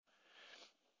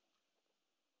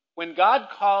When God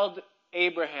called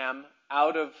Abraham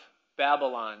out of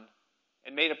Babylon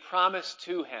and made a promise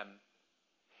to him,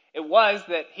 it was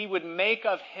that he would make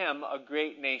of him a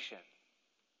great nation.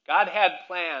 God had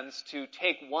plans to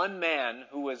take one man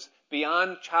who was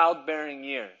beyond childbearing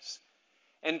years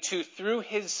and to, through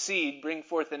his seed, bring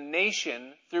forth a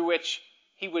nation through which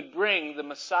he would bring the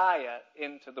Messiah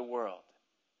into the world.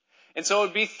 And so it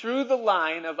would be through the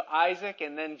line of Isaac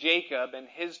and then Jacob and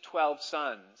his 12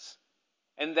 sons,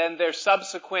 and then their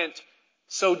subsequent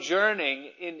sojourning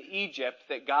in Egypt,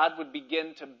 that God would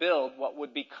begin to build what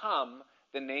would become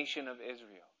the nation of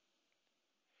Israel.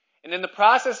 And in the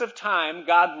process of time,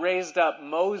 God raised up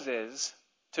Moses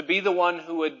to be the one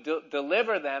who would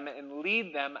deliver them and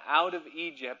lead them out of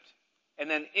Egypt and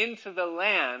then into the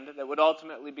land that would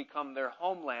ultimately become their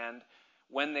homeland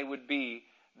when they would be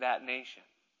that nation.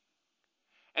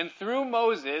 And through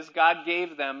Moses, God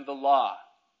gave them the law.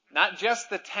 Not just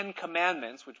the 10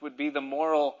 Commandments, which would be the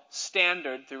moral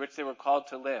standard through which they were called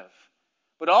to live,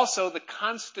 but also the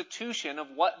constitution of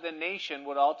what the nation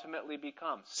would ultimately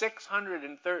become.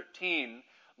 613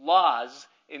 laws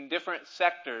in different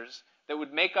sectors that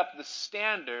would make up the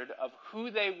standard of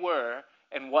who they were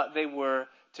and what they were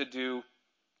to do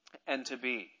and to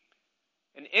be.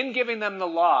 And in giving them the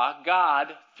law, God,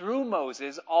 through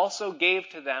Moses, also gave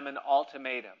to them an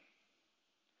ultimatum.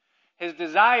 His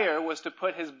desire was to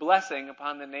put his blessing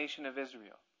upon the nation of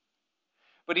Israel.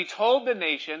 But he told the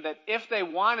nation that if they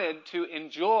wanted to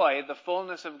enjoy the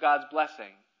fullness of God's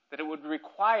blessing, that it would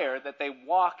require that they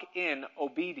walk in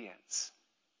obedience.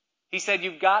 He said,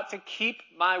 you've got to keep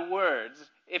my words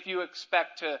if you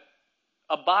expect to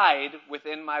abide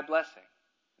within my blessing.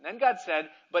 And then God said,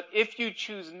 but if you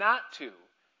choose not to,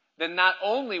 then not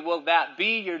only will that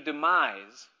be your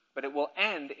demise, but it will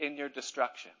end in your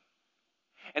destruction.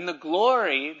 And the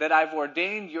glory that I've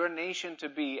ordained your nation to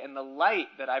be and the light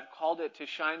that I've called it to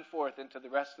shine forth into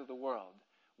the rest of the world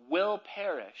will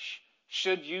perish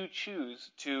should you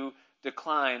choose to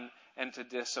decline and to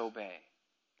disobey.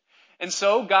 And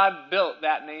so God built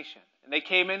that nation, and they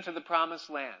came into the promised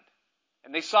land.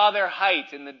 And they saw their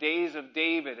height in the days of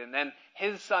David and then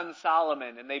his son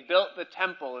Solomon, and they built the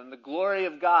temple, and the glory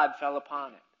of God fell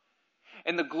upon it.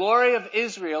 And the glory of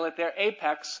Israel at their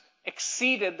apex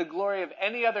exceeded the glory of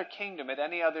any other kingdom at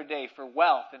any other day for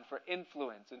wealth and for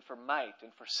influence and for might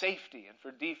and for safety and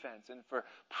for defense and for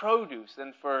produce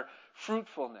and for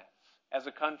fruitfulness as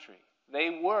a country.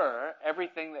 They were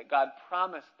everything that God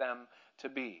promised them to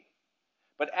be.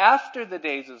 But after the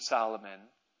days of Solomon,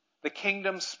 the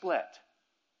kingdom split.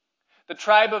 The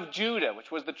tribe of Judah,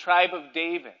 which was the tribe of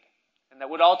David, and that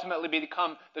would ultimately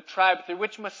become the tribe through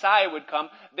which Messiah would come,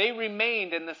 they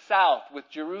remained in the south with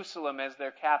Jerusalem as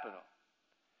their capital.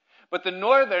 But the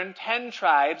northern 10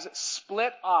 tribes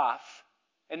split off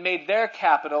and made their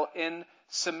capital in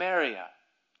Samaria.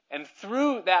 And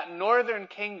through that northern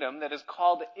kingdom that is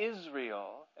called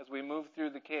Israel, as we move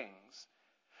through the kings,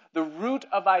 the root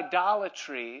of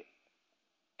idolatry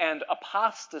and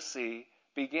apostasy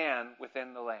began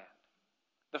within the land.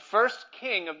 The first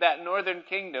king of that northern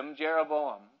kingdom,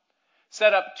 Jeroboam,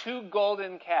 set up 2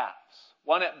 golden calves,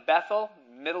 one at Bethel,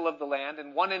 middle of the land,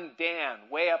 and one in Dan,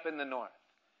 way up in the north.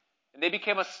 And they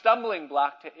became a stumbling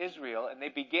block to Israel, and they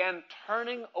began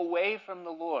turning away from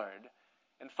the Lord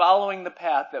and following the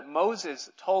path that Moses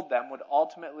told them would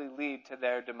ultimately lead to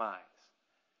their demise.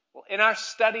 Well, in our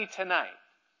study tonight,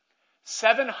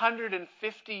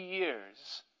 750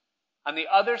 years on the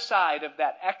other side of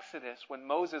that Exodus, when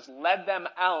Moses led them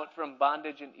out from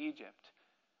bondage in Egypt,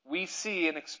 we see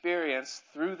and experience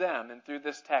through them and through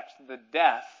this text the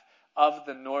death of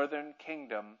the northern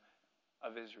kingdom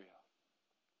of Israel.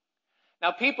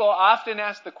 Now, people often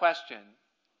ask the question,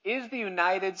 is the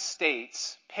United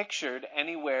States pictured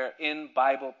anywhere in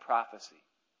Bible prophecy?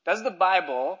 Does the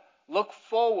Bible look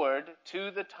forward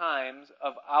to the times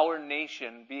of our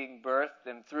nation being birthed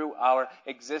and through our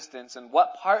existence, and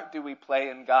what part do we play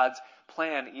in God's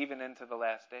plan even into the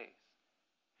last days?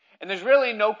 And there's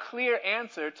really no clear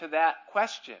answer to that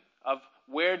question of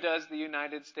where does the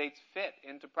United States fit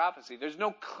into prophecy. There's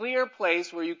no clear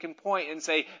place where you can point and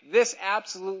say, this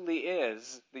absolutely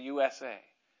is the USA.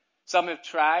 Some have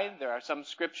tried. There are some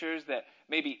scriptures that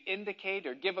maybe indicate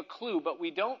or give a clue, but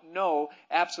we don't know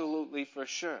absolutely for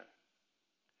sure.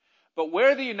 But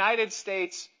where the United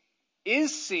States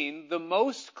is seen the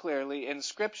most clearly in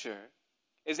Scripture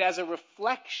is as a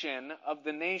reflection of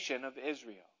the nation of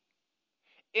Israel.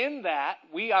 In that,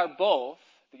 we are both,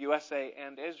 the USA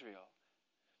and Israel,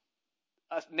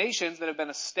 nations that have been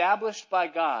established by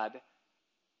God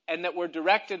and that were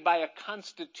directed by a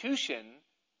constitution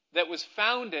that was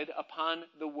founded upon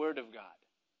the Word of God.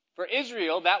 For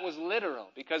Israel, that was literal,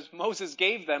 because Moses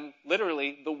gave them,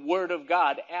 literally, the Word of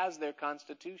God as their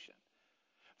constitution.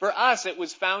 For us, it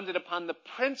was founded upon the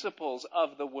principles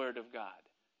of the Word of God,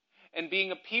 and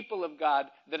being a people of God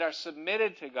that are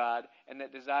submitted to God and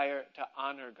that desire to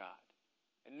honor God.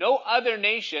 And no other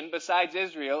nation besides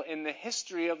Israel in the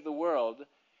history of the world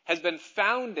has been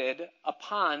founded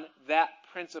upon that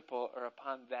principle or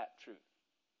upon that truth.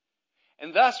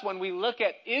 And thus, when we look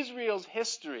at Israel's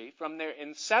history from their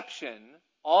inception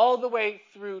all the way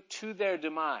through to their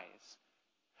demise,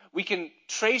 we can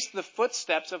trace the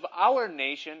footsteps of our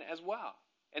nation as well,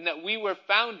 and that we were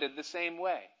founded the same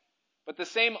way. But the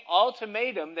same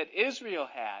ultimatum that Israel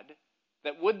had,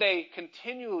 that would they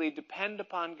continually depend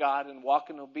upon God and walk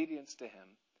in obedience to Him,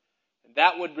 and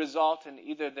that would result in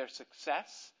either their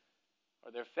success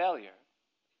or their failure.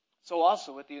 So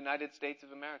also with the United States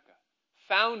of America,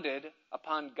 founded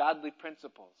upon godly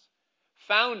principles,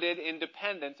 founded in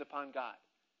dependence upon God.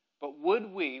 But will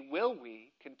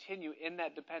we continue in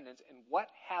that dependence? And what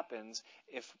happens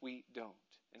if we don't?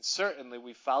 And certainly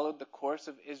we followed the course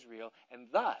of Israel, and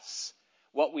thus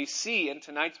what we see in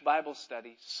tonight's Bible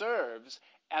study serves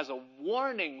as a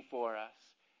warning for us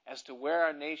as to where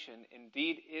our nation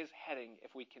indeed is heading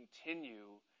if we continue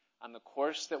on the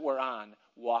course that we're on,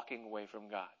 walking away from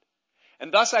God.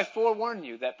 And thus I forewarn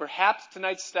you that perhaps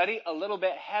tonight's study a little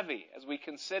bit heavy as we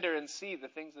consider and see the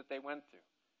things that they went through.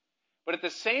 But at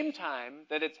the same time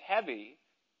that it's heavy,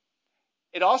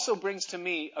 it also brings to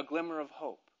me a glimmer of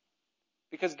hope.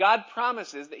 Because God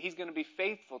promises that He's going to be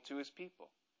faithful to His people.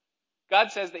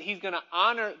 God says that He's going to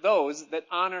honor those that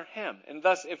honor Him. And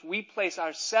thus, if we place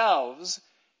ourselves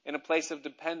in a place of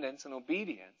dependence and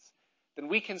obedience, then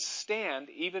we can stand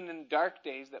even in dark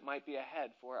days that might be ahead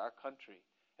for our country,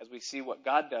 as we see what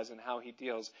God does and how He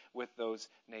deals with those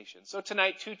nations. So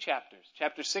tonight, 2 chapters.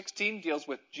 Chapter 16 deals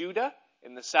with Judah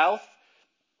in the south,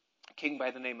 a king by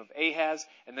the name of Ahaz.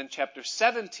 And then chapter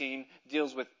 17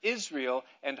 deals with Israel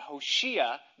and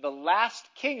Hoshea, the last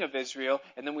king of Israel.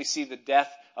 And then we see the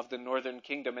death of the northern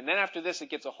kingdom. And then after this, it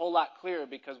gets a whole lot clearer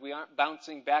because we aren't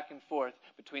bouncing back and forth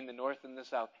between the north and the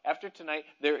south. After tonight,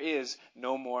 there is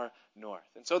no more north.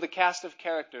 And so the cast of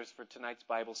characters for tonight's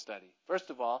Bible study. First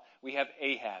of all, we have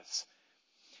Ahaz,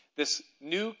 this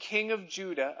new king of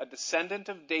Judah, a descendant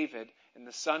of David and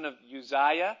the son of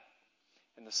Uzziah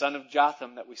and the son of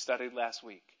Jotham that we studied last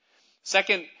week.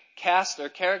 Second cast or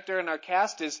character in our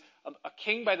cast is a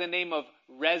king by the name of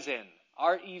Rezin,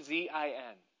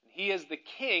 R-E-Z-I-N. He is the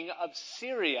king of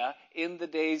Syria in the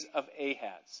days of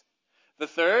Ahaz. The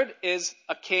third is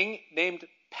a king named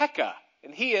Pekah,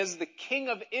 and he is the king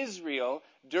of Israel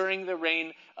during the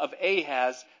reign of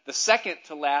Ahaz, the second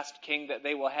to last king that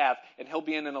they will have, and he'll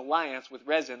be in an alliance with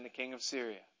Rezin, the king of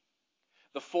Syria.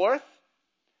 The fourth,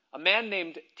 a man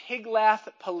named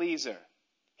Tiglath-Pileser.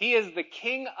 He is the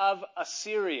king of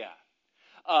Assyria,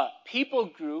 a people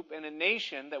group and a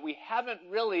nation that we haven't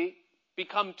really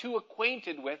become too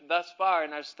acquainted with thus far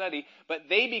in our study, but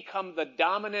they become the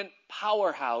dominant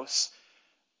powerhouse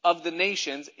of the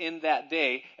nations in that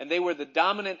day, and they were the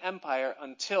dominant empire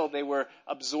until they were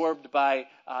absorbed by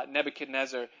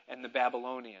Nebuchadnezzar and the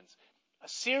Babylonians.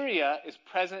 Assyria is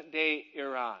present-day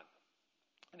Iran.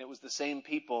 And it was the same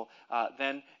people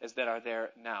then as that are there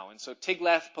now. And so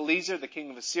Tiglath-Pileser, the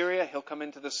king of Assyria, he'll come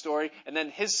into the story. And then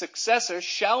his successor,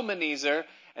 Shalmaneser,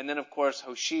 and then, of course,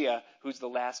 Hoshea, who's the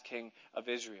last king of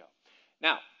Israel.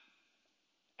 Now,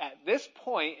 at this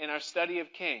point in our study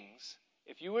of Kings,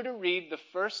 if you were to read the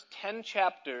first 10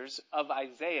 chapters of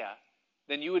Isaiah,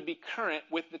 then you would be current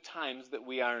with the times that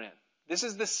we are in. This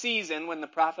is the season when the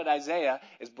prophet Isaiah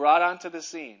is brought onto the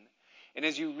scene. And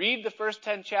as you read the first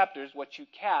 10 chapters, what you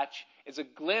catch is a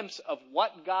glimpse of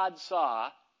what God saw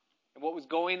and what was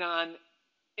going on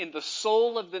in the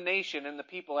soul of the nation and the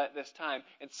people at this time.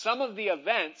 And some of the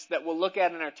events that we'll look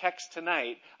at in our text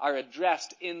tonight are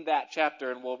addressed in that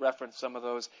chapter, and we'll reference some of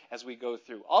those as we go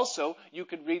through. Also, you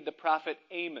could read the prophet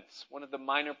Amos, one of the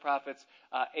minor prophets,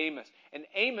 Amos. And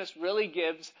Amos really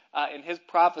gives, in his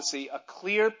prophecy, a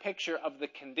clear picture of the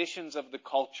conditions of the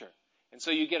culture. And so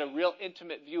you get a real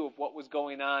intimate view of what was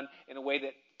going on in a way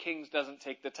that Kings doesn't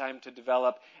take the time to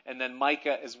develop. And then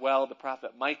Micah as well, the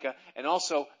prophet Micah, and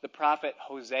also the prophet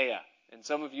Hosea. And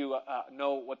some of you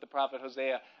know what the prophet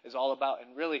Hosea is all about.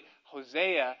 And really,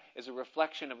 Hosea is a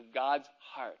reflection of God's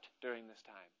heart during this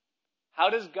time. How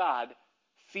does God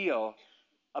feel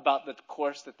about the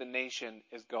course that the nation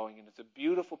is going in? It's a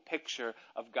beautiful picture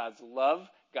of God's love,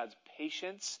 God's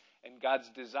patience, and God's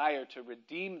desire to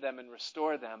redeem them and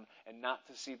restore them and not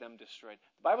to see them destroyed.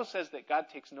 The Bible says that God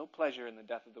takes no pleasure in the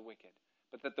death of the wicked,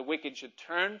 but that the wicked should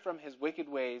turn from his wicked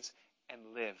ways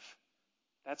and live.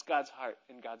 That's God's heart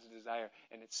and God's desire,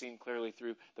 and it's seen clearly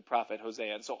through the prophet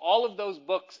Hosea. And so all of those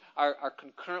books are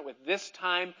concurrent with this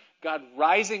time, God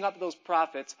rising up those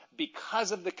prophets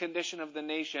because of the condition of the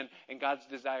nation and God's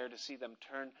desire to see them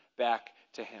turn back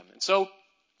to him. And so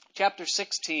chapter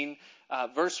 16,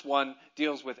 verse 1,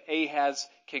 deals with Ahaz,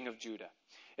 king of Judah.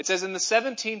 It says, in the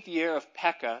 17th year of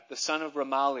Pekah, the son of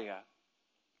Remaliah,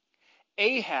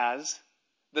 Ahaz,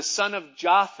 the son of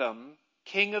Jotham,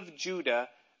 king of Judah,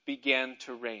 began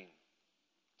to reign.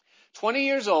 20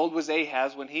 years old was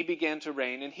Ahaz when he began to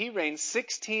reign, and he reigned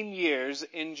 16 years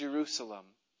in Jerusalem.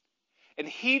 And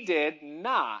he did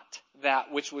not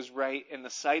that which was right in the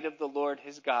sight of the Lord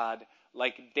his God,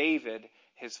 like David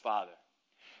his father.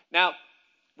 Now,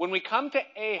 when we come to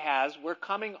Ahaz, we're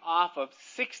coming off of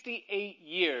 68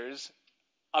 years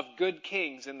of good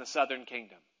kings in the southern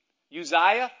kingdom.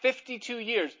 Uzziah, 52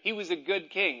 years, he was a good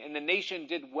king, and the nation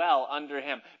did well under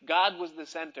him. God was the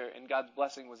center, and God's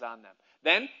blessing was on them.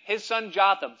 Then, his son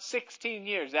Jotham, 16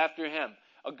 years after him,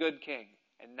 a good king.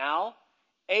 And now,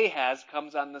 Ahaz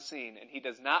comes on the scene, and he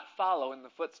does not follow in the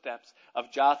footsteps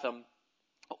of Jotham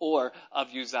or of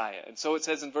Uzziah. And so it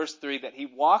says in verse 3 that he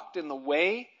walked in the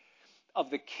way of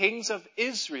the kings of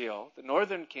Israel, the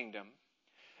northern kingdom,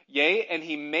 yea, and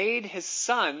he made his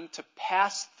son to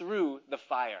pass through the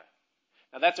fire.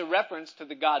 Now that's a reference to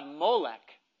the god Molech,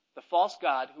 the false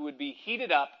god who would be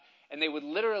heated up, and they would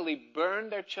literally burn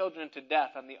their children to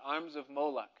death on the arms of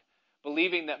Moloch,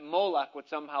 believing that Moloch would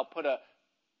somehow put a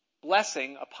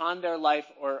blessing upon their life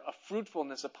or a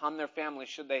fruitfulness upon their family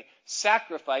should they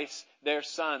sacrifice their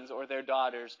sons or their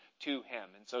daughters to him.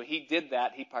 And so he did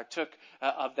that. He partook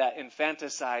of that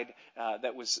infanticide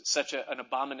that was such an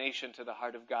abomination to the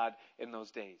heart of God in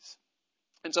those days.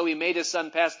 And so he made his son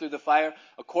pass through the fire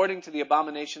according to the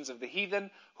abominations of the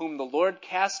heathen, whom the Lord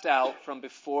cast out from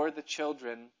before the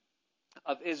children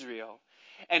of Israel.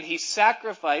 And he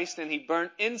sacrificed and he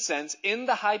burnt incense in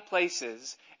the high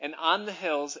places and on the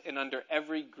hills and under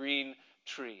every green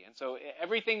tree. And so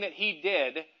everything that he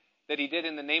did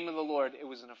in the name of the Lord, it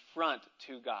was an affront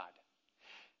to God.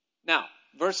 Now,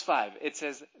 verse 5, it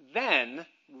says, then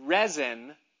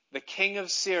Rezin, the king of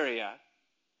Syria,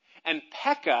 and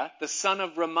Pekah, the son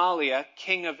of Remaliah,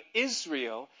 king of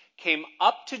Israel, came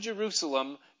up to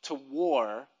Jerusalem to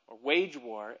war, or wage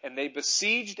war, and they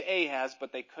besieged Ahaz,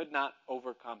 but they could not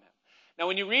overcome him. Now,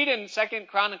 when you read in 2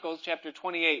 Chronicles chapter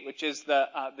 28, which is the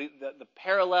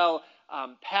parallel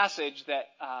passage that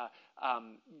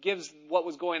gives what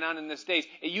was going on in this days,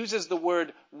 it uses the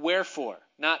word wherefore,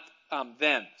 not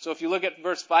then. So if you look at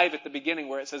verse 5 at the beginning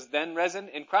where it says then Rezin,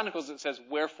 in Chronicles it says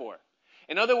wherefore.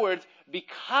 In other words,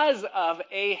 because of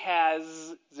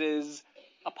Ahaz's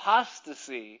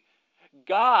apostasy,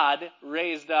 God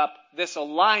raised up this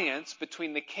alliance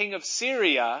between the king of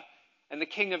Syria and the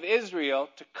king of Israel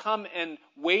to come and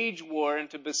wage war and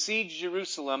to besiege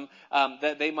Jerusalem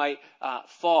that they might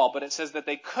fall. But it says that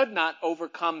they could not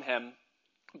overcome him.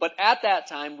 But at that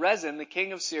time, Rezin, the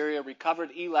king of Syria,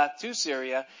 recovered Elath to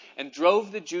Syria and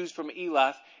drove the Jews from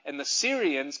Elath, and the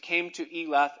Syrians came to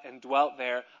Elath and dwelt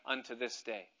there unto this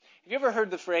day. Have you ever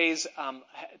heard the phrase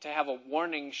to have a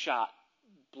warning shot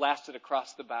blasted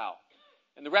across the bow?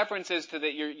 And the reference is to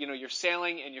that you're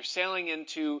sailing and you're sailing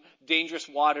into dangerous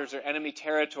waters or enemy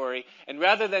territory, and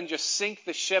rather than just sink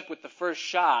the ship with the first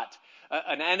shot,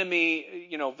 an enemy,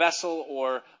 vessel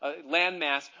or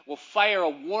landmass will fire a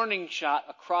warning shot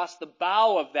across the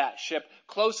bow of that ship,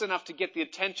 close enough to get the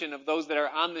attention of those that are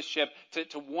on the ship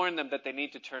to warn them that they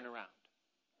need to turn around.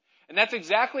 And that's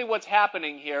exactly what's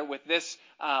happening here with this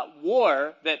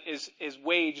war that is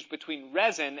waged between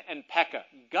Rezin and Pekah.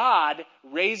 God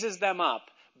raises them up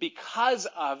because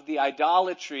of the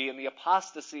idolatry and the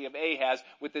apostasy of Ahaz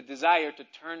with the desire to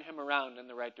turn him around in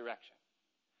the right direction.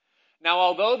 Now,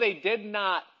 although they did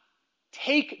not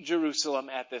take Jerusalem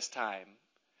at this time,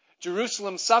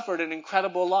 Jerusalem suffered an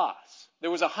incredible loss. There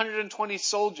was 120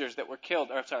 soldiers that were killed,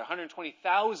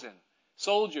 120,000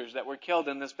 soldiers that were killed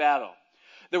in this battle.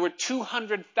 There were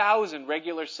 200,000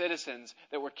 regular citizens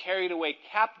that were carried away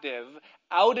captive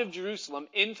out of Jerusalem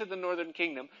into the northern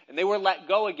kingdom, and they were let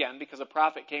go again because a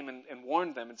prophet came and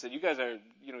warned them and said, you guys are,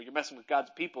 you're messing with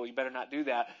God's people, you better not do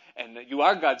that, and you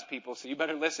are God's people, so you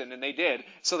better listen, and they did.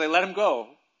 So they let them go.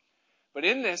 But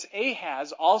in this,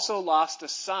 Ahaz also lost a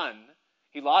son.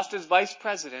 He lost his vice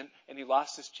president, and he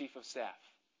lost his chief of staff.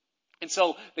 And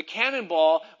so the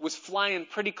cannonball was flying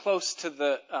pretty close to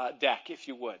the deck, if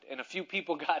you would. And a few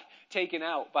people got taken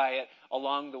out by it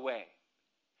along the way.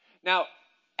 Now,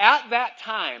 at that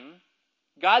time,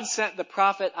 God sent the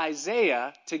prophet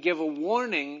Isaiah to give a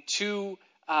warning to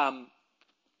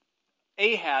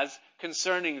Ahaz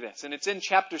concerning this. And it's in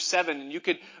chapter 7, and you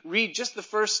could read just the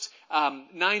first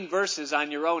 9 verses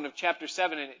on your own of chapter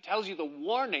 7, and it tells you the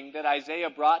warning that Isaiah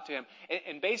brought to him.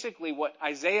 And basically what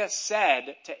Isaiah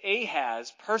said to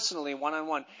Ahaz personally,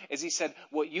 one-on-one, is he said,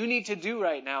 what you need to do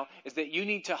right now is that you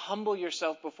need to humble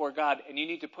yourself before God, and you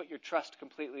need to put your trust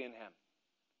completely in Him.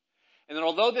 And that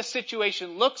although this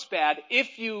situation looks bad,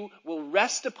 if you will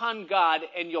rest upon God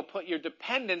and you'll put your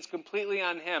dependence completely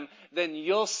on Him, then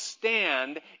you'll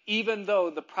stand even though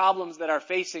the problems that are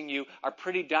facing you are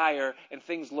pretty dire and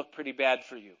things look pretty bad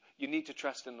for you. You need to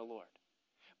trust in the Lord.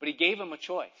 But He gave him a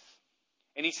choice.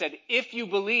 And He said, if you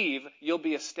believe, you'll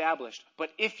be established.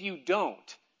 But if you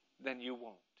don't, then you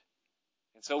won't.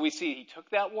 And so we see He took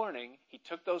that warning, He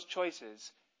took those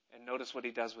choices, and notice what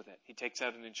He does with it. He takes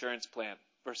out an insurance plan.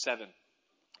 Verse 7.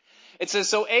 It says,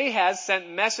 so Ahaz sent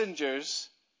messengers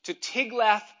to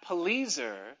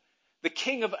Tiglath-Pileser, the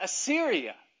king of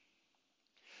Assyria,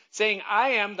 saying, I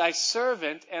am thy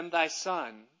servant and thy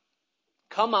son.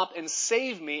 Come up and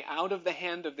save me out of the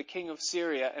hand of the king of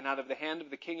Syria and out of the hand of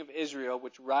the king of Israel,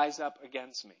 which rise up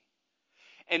against me.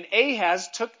 And Ahaz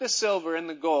took the silver and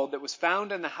the gold that was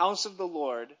found in the house of the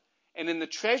Lord and in the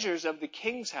treasures of the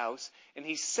king's house, and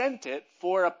he sent it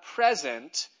for a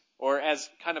present, or as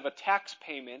kind of a tax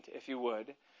payment, if you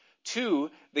would,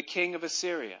 to the king of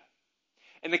Assyria.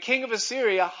 And the king of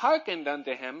Assyria hearkened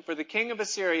unto him, for the king of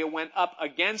Assyria went up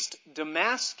against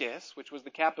Damascus, which was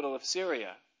the capital of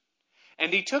Syria,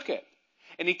 and he took it.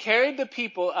 And he carried the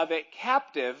people of it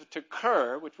captive to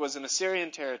Kir, which was an Assyrian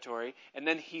territory, and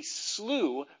then he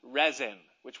slew Rezin,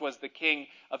 which was the king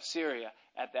of Syria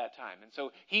at that time. And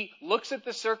so he looks at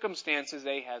the circumstances,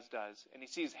 Ahaz does, and he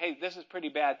sees, hey, this is pretty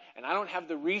bad, and I don't have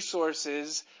the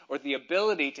resources or the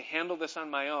ability to handle this on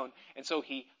my own. And so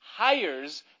he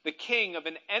hires the king of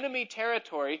an enemy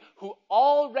territory who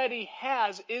already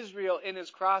has Israel in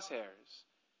his crosshairs.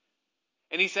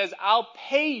 And he says, I'll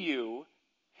pay you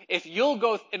if you'll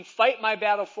go and fight my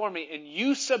battle for me, and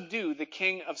you subdue the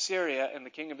king of Syria and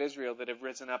the king of Israel that have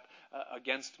risen up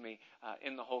against me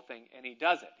in the whole thing. And he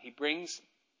does it. He brings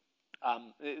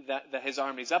his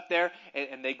armies up there,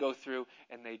 and they go through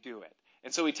and they do it.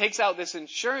 And so he takes out this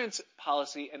insurance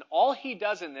policy, and all he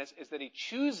does in this is that he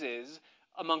chooses,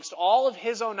 amongst all of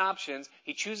his own options,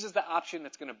 he chooses the option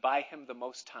that's going to buy him the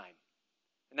most time.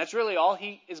 And that's really all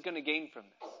he is going to gain from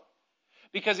this.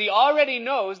 Because he already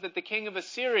knows that the king of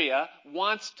Assyria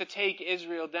wants to take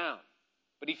Israel down.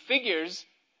 But he figures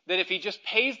that if he just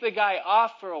pays the guy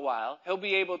off for a while, he'll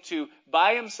be able to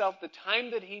buy himself the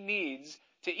time that he needs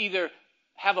to either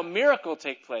have a miracle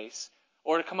take place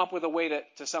or to come up with a way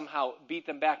to somehow beat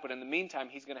them back. But in the meantime,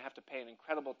 he's going to have to pay an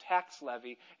incredible tax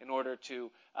levy in order to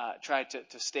try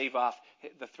to stave off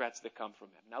the threats that come from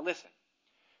him. Now listen,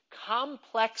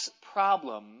 complex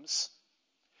problems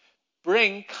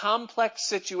bring complex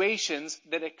situations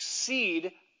that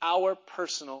exceed our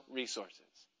personal resources.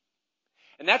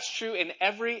 And that's true in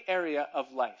every area of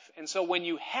life. And so when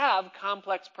you have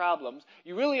complex problems,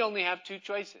 you really only have 2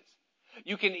 choices.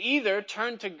 You can either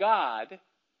turn to God,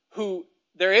 who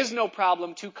there is no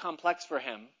problem too complex for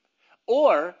him,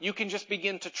 or you can just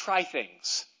begin to try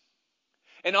things.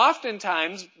 And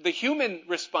oftentimes, the human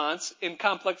response in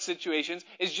complex situations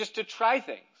is just to try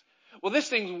things. Well, this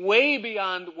thing's way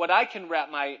beyond what I can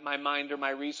wrap my mind or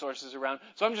my resources around,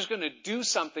 so I'm just going to do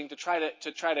something to try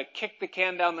to kick the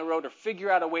can down the road or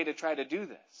figure out a way to try to do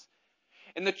this.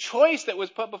 And the choice that was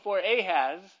put before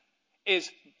Ahaz is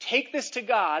take this to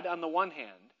God on the one hand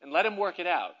and let him work it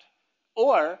out,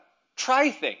 or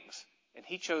try things. And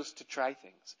he chose to try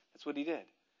things. That's what he did.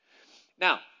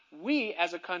 Now, we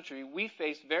as a country, we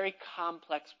face very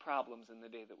complex problems in the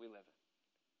day that we live in.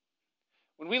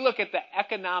 When we look at the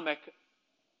economic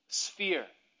sphere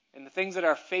and the things that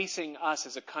are facing us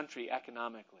as a country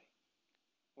economically,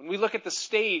 when we look at the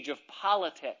stage of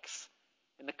politics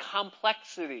and the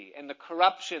complexity and the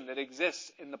corruption that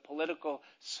exists in the political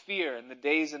sphere in the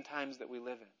days and times that we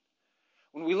live in,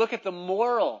 when we look at the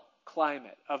moral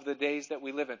climate of the days that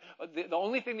we live in, the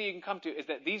only thing that you can come to is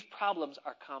that these problems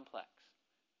are complex.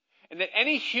 And that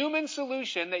any human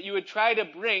solution that you would try to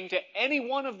bring to any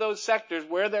one of those sectors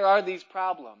where there are these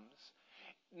problems,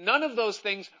 none of those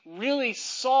things really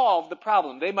solve the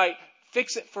problem. They might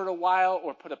fix it for a while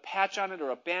or put a patch on it or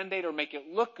a Band-Aid or make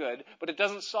it look good, but it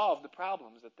doesn't solve the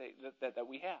problems that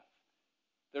we have.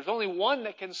 There's only one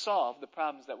that can solve the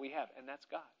problems that we have, and that's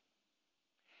God.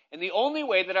 And the only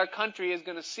way that our country is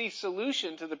going to see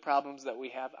solution to the problems that we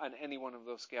have on any one of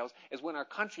those scales is when our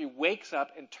country wakes up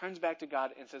and turns back to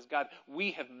God and says, God,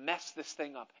 we have messed this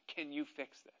thing up. Can you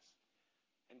fix this?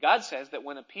 And God says that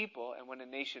when a people and when a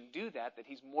nation do that, that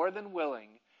he's more than willing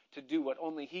to do what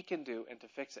only he can do and to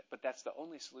fix it. But that's the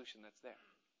only solution that's there.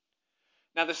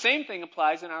 Now, the same thing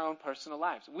applies in our own personal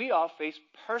lives. We all face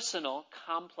personal,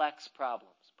 complex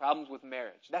problems. Problems with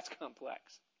marriage. That's complex.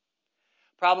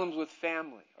 Problems with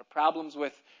family, or problems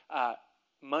with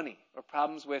money, or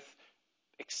problems with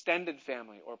extended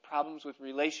family, or problems with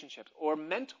relationships, or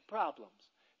mental problems,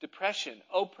 depression,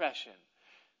 oppression,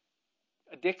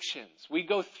 addictions. We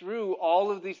go through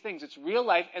all of these things. It's real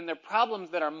life, and they're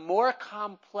problems that are more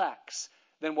complex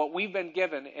than what we've been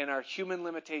given in our human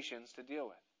limitations to deal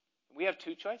with. We have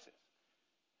two choices.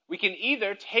 We can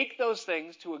either take those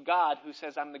things to a God who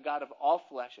says, I'm the God of all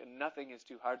flesh and nothing is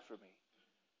too hard for me.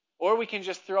 Or we can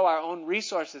just throw our own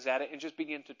resources at it and just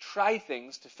begin to try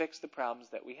things to fix the problems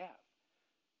that we have.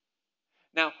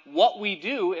 Now, what we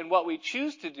do and what we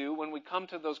choose to do when we come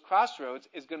to those crossroads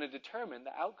is going to determine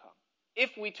the outcome.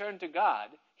 If we turn to God,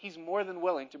 he's more than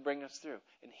willing to bring us through.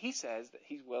 And he says that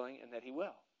he's willing and that he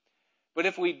will. But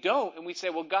if we don't, and we say,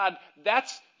 well, God,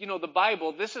 that's, the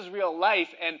Bible, this is real life,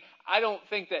 and I don't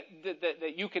think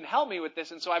that you can help me with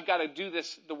this, and so I've got to do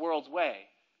this the world's way.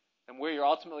 And where you're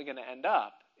ultimately going to end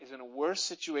up is in a worse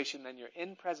situation than you're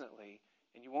in presently,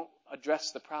 and you won't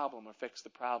address the problem or fix the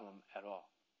problem at all.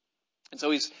 And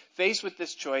so he's faced with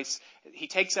this choice. He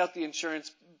takes out the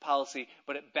insurance policy,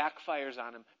 but it backfires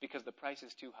on him because the price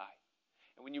is too high.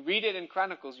 And when you read it in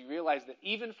Chronicles, you realize that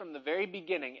even from the very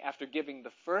beginning, after giving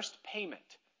the first payment,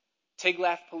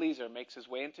 Tiglath-Pileser makes his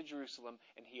way into Jerusalem,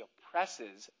 and he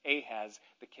oppresses Ahaz,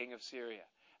 the king of Syria.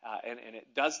 And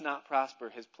it does not prosper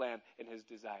his plan and his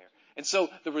desire. And so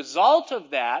the result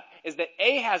of that is that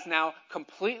Ahaz now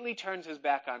completely turns his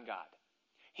back on God.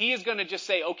 He is going to just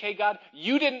say, okay, God,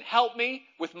 you didn't help me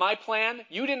with my plan.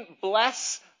 You didn't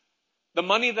bless the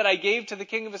money that I gave to the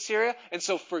king of Assyria, and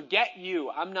so forget you.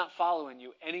 I'm not following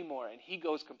you anymore. And he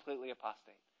goes completely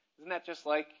apostate. Isn't that just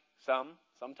like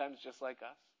sometimes just like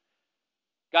us?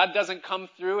 God doesn't come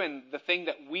through in the thing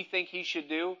that we think he should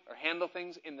do or handle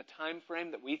things in the time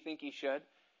frame that we think he should.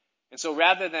 And so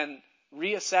rather than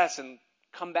reassess and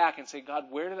come back and say, God,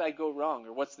 where did I go wrong?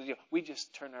 Or what's the deal? We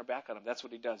just turn our back on him. That's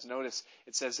what he does. Notice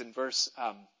it says in verse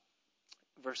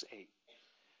 8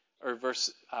 or verse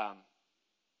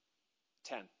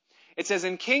 10. It says,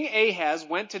 and King Ahaz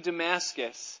went to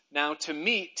Damascus now to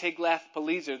meet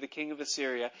Tiglath-Pileser, the king of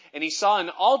Assyria, and he saw an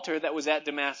altar that was at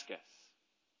Damascus.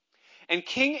 And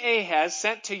King Ahaz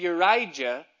sent to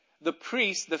Urijah, the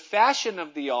priest, the fashion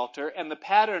of the altar and the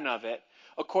pattern of it,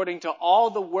 according to all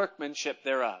the workmanship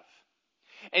thereof.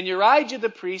 And Urijah the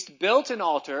priest built an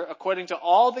altar according to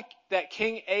all that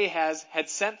King Ahaz had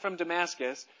sent from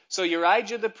Damascus. So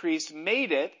Urijah the priest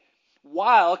made it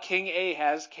while King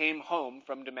Ahaz came home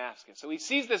from Damascus. So he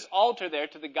sees this altar there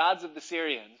to the gods of the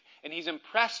Syrians, and he's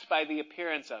impressed by the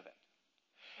appearance of it.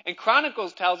 And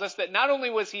Chronicles tells us that not only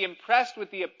was he impressed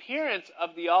with the appearance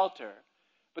of the altar,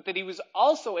 but that he was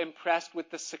also impressed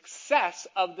with the success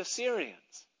of the Syrians.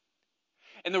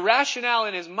 And the rationale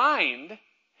in his mind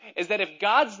is that if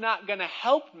God's not going to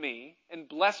help me and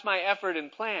bless my effort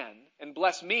and plan and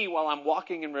bless me while I'm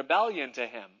walking in rebellion to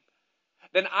him,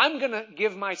 then I'm going to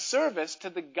give my service to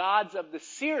the gods of the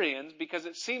Syrians because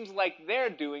it seems like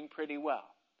they're doing pretty well.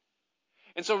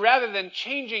 And so rather than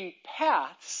changing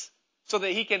paths so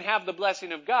that he can have the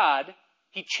blessing of God,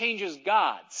 he changes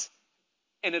gods.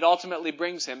 And it ultimately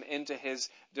brings him into his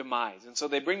demise. And so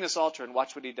they bring this altar and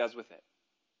watch what he does with it.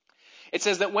 It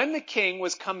says that when the king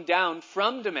was come down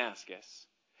from Damascus,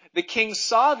 the king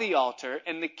saw the altar,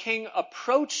 and the king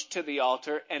approached to the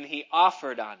altar, and he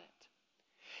offered on it.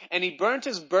 And he burnt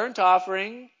his burnt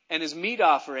offering and his meat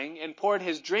offering, and poured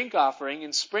his drink offering,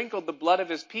 and sprinkled the blood of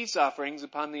his peace offerings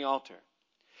upon the altar.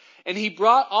 And he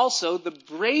brought also the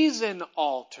brazen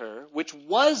altar, which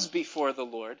was before the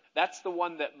Lord. That's the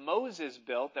one that Moses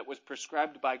built that was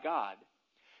prescribed by God.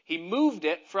 He moved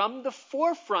it from the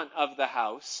forefront of the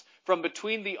house, from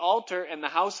between the altar and the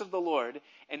house of the Lord,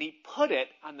 and he put it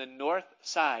on the north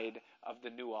side of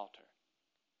the new altar.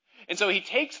 And so he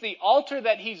takes the altar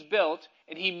that he's built,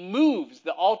 and he moves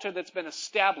the altar that's been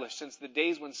established since the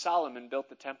days when Solomon built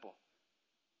the temple,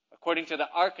 according to the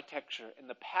architecture and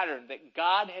the pattern that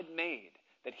God had made,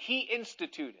 that he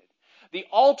instituted. The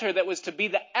altar that was to be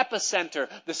the epicenter,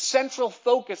 the central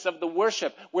focus of the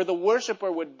worship, where the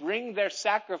worshiper would bring their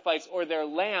sacrifice or their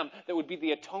lamb that would be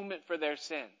the atonement for their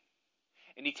sin.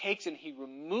 And he takes and he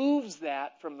removes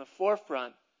that from the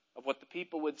forefront of what the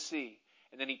people would see.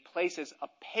 And then he places a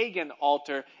pagan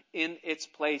altar in its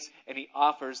place, and he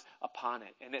offers upon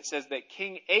it. And it says that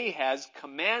King Ahaz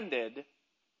commanded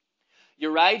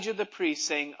Urijah the priest,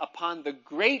 saying, upon the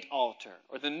great altar,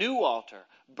 or the new altar,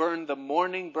 burn the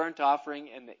morning burnt offering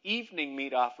and the evening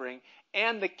meat offering,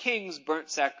 and the king's burnt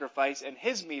sacrifice and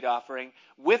his meat offering,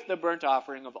 with the burnt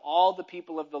offering of all the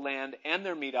people of the land, and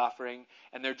their meat offering,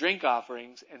 and their drink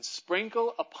offerings, and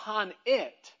sprinkle upon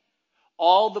it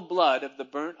all the blood of the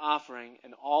burnt offering,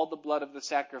 and all the blood of the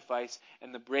sacrifice,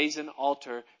 and the brazen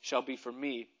altar shall be for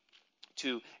me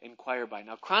to inquire by.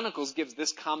 Now, Chronicles gives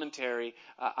this commentary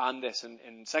on this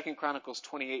in 2 Chronicles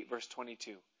 28, verse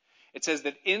 22. It says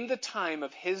that in the time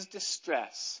of his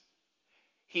distress,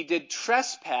 he did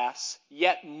trespass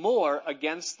yet more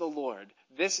against the Lord.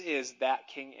 This is that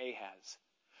King Ahaz.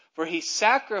 For he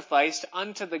sacrificed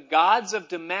unto the gods of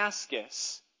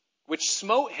Damascus, which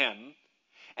smote him,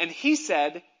 and he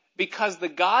said, because the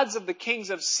gods of the kings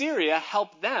of Syria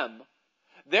help them,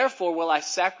 therefore will I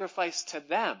sacrifice to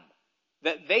them,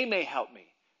 that they may help me.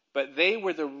 But they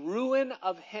were the ruin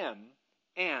of him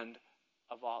and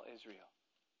of all Israel.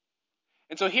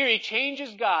 And so here he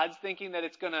changes gods, thinking that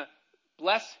it's going to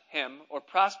bless him or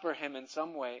prosper him in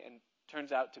some way, and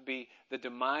turns out to be the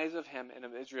demise of him and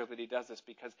of Israel that he does this,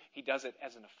 because he does it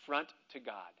as an affront to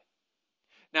God.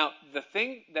 Now, the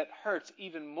thing that hurts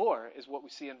even more is what we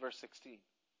see in verse 16.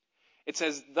 It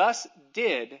says, thus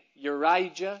did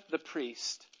Urijah the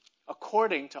priest,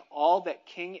 according to all that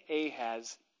King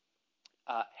Ahaz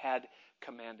had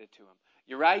commanded to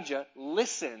him. Urijah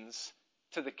listens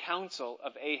to the counsel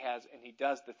of Ahaz, and he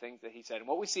does the things that he said. And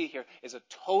what we see here is a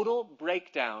total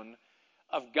breakdown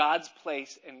of God's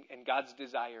place and God's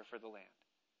desire for the land.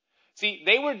 See,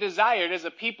 they were desired as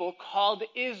a people called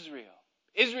Israel.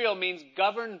 Israel means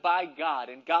governed by God,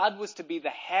 and God was to be the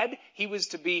head. He was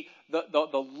to be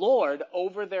the Lord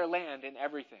over their land and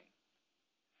everything.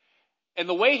 And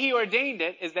the way he ordained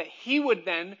it is that he would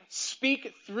then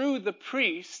speak through the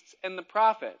priests and the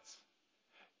prophets,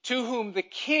 to whom the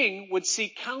king would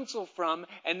seek counsel from,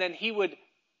 and then he would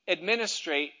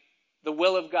administrate the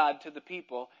will of God to the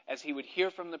people as he would hear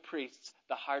from the priests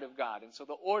the heart of God. And so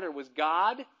the order was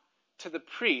God to the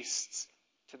priests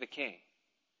to the king.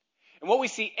 And what we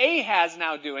see Ahaz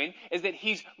now doing is that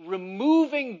he's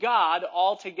removing God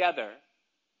altogether,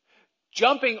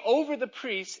 jumping over the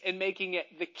priests and making it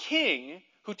the king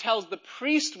who tells the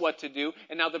priest what to do,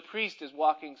 and now the priest is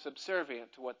walking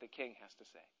subservient to what the king has to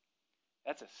say.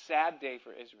 That's a sad day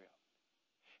for Israel.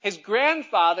 His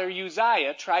grandfather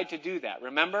Uzziah tried to do that,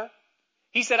 remember?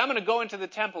 He said, I'm going to go into the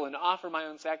temple and offer my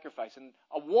own sacrifice. And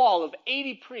a wall of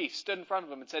 80 priests stood in front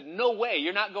of him and said, no way,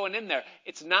 you're not going in there.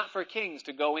 It's not for kings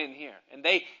to go in here. And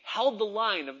they held the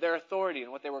line of their authority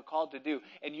and what they were called to do.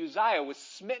 And Uzziah was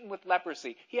smitten with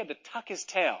leprosy. He had to tuck his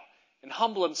tail and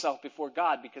humble himself before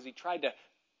God because he tried to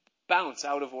bounce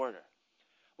out of order.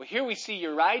 Well, here we see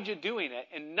Urijah doing it,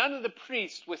 and none of the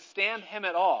priests withstand him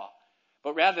at all,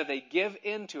 but rather they give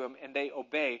in to him and they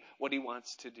obey what he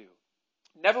wants to do.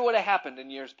 Never would have happened in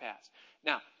years past.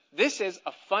 Now, this is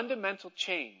a fundamental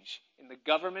change in the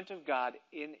government of God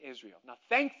in Israel. Now,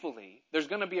 thankfully, there's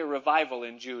going to be a revival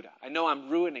in Judah. I know I'm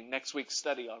ruining next week's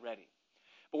study already.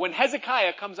 But when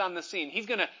Hezekiah comes on the scene, he's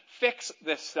going to fix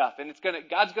this stuff, and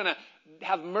God's going to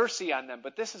have mercy on them.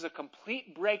 But this is a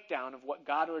complete breakdown of what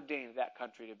God ordained that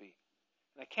country to be.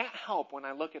 And I can't help when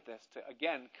I look at this to,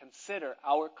 again, consider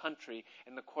our country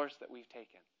and the course that we've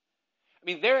taken. I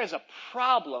mean, there is a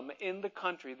problem in the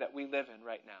country that we live in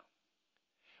right now.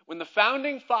 When the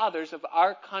founding fathers of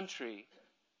our country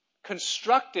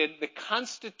constructed the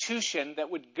Constitution that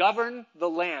would govern the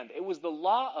land, it was the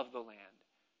law of the land.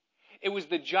 It was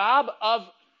the job of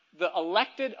the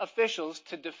elected officials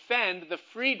to defend the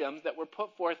freedoms that were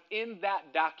put forth in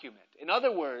that document. In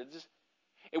other words,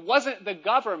 it wasn't the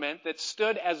government that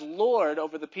stood as Lord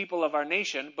over the people of our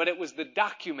nation, but it was the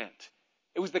document.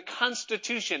 It was the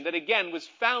Constitution that, again, was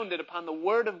founded upon the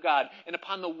Word of God and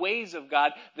upon the ways of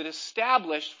God that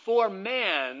established for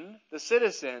man, the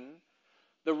citizen,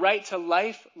 the right to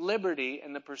life, liberty,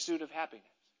 and the pursuit of happiness.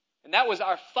 And that was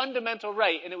our fundamental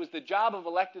right, and it was the job of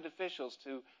elected officials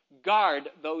to guard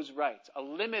those rights, a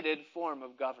limited form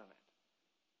of government.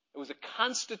 It was a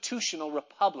constitutional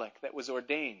republic that was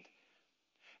ordained.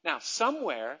 Now,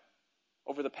 somewhere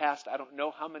over the past, I don't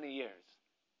know how many years,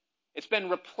 it's been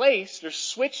replaced or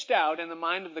switched out in the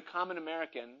mind of the common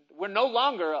American. We're no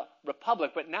longer a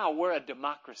republic, but now we're a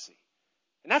democracy.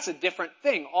 And that's a different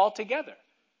thing altogether.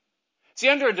 See,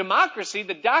 under a democracy,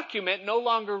 the document no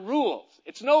longer rules.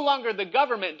 It's no longer the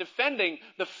government defending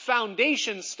the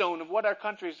foundation stone of what our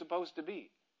country is supposed to be.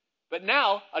 But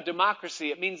now, a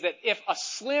democracy, it means that if a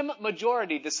slim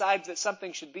majority decides that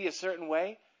something should be a certain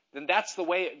way, then that's the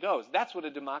way it goes. That's what a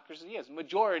democracy is.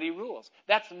 Majority rules.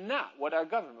 That's not what our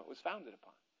government was founded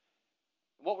upon.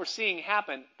 What we're seeing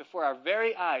happen before our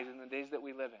very eyes in the days that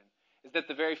we live in is that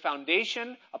the very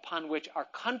foundation upon which our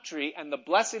country and the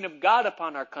blessing of God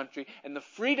upon our country and the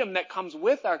freedom that comes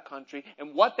with our country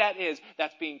and what that is,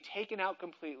 that's being taken out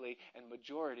completely, and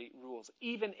majority rules.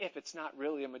 Even if it's not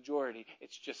really a majority,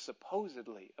 it's just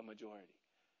supposedly a majority.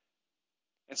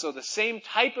 And so the same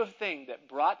type of thing that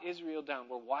brought Israel down,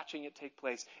 we're watching it take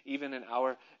place even in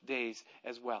our days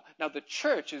as well. Now the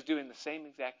church is doing the same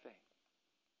exact thing.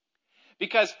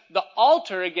 Because the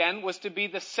altar, again, was to be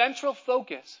the central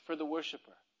focus for the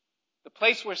worshiper. The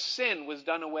place where sin was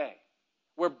done away.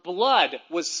 Where blood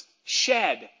was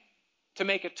shed to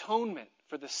make atonement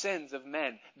for the sins of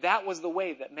men. That is the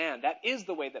way that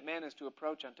man is to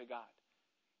approach unto God.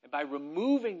 And by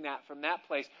removing that from that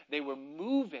place, they were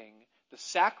moving the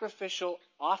sacrificial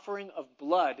offering of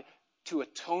blood to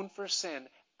atone for sin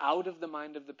out of the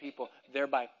mind of the people,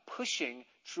 thereby pushing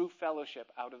true fellowship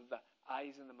out of the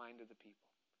eyes and the mind of the people.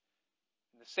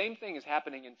 And the same thing is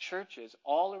happening in churches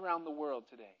all around the world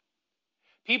today.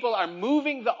 People are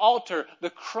moving the altar,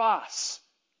 the cross,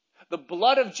 the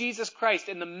blood of Jesus Christ,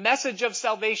 and the message of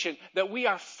salvation, that we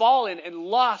are fallen and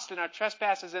lost in our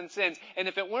trespasses and sins. And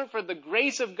if it weren't for the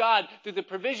grace of God through the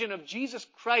provision of Jesus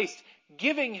Christ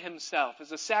giving himself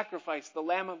as a sacrifice, the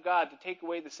Lamb of God, to take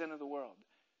away the sin of the world,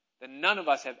 then none of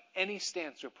us have any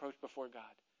stance to approach before God.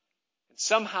 And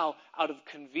somehow, out of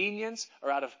convenience or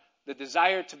out of the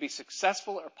desire to be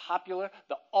successful or popular,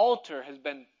 the altar has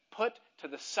been put to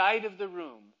the side of the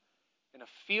room, and a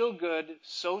feel-good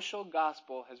social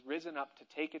gospel has risen up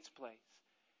to take its place.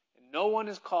 And no one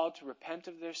is called to repent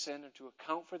of their sin or to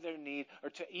account for their need or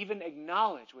to even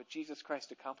acknowledge what Jesus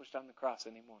Christ accomplished on the cross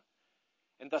anymore.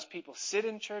 And thus people sit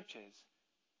in churches,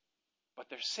 but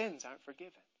their sins aren't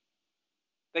forgiven.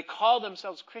 They call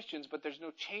themselves Christians, but there's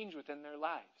no change within their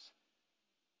lives.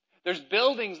 There's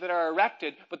buildings that are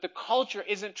erected, but the culture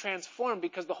isn't transformed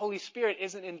because the Holy Spirit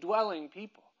isn't indwelling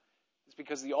people. It's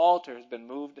because the altar has been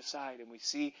moved aside, and we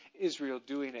see Israel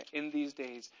doing it in these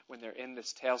days when they're in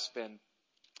this tailspin,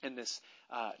 in this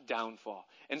downfall.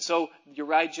 And so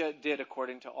Urijah did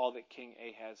according to all that King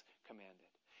Ahaz commanded.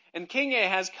 And King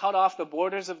Ahaz cut off the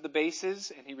borders of the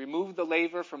bases, and he removed the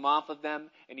laver from off of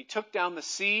them, and he took down the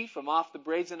sea from off the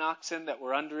brazen oxen that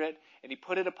were under it, and he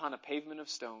put it upon a pavement of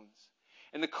stones.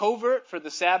 And the covert for the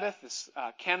Sabbath, this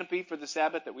canopy for the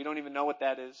Sabbath that we don't even know what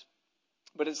that is,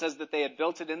 but it says that they had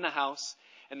built it in the house,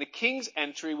 and the king's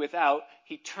entry without,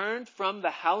 he turned from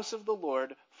the house of the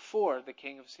Lord for the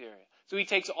king of Syria. So he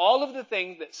takes all of the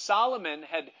things that Solomon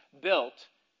had built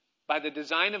by the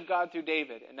design of God through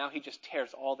David, and now he just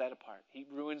tears all that apart. He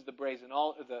ruins the brazen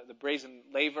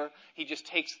laver. He just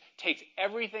takes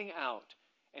everything out,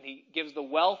 and he gives the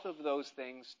wealth of those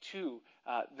things to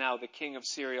now the king of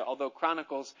Syria, although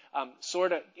Chronicles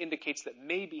sort of indicates that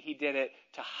maybe he did it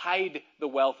to hide the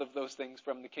wealth of those things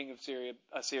from the king of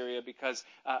Syria because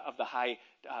of the high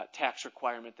tax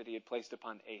requirement that he had placed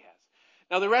upon Ahaz.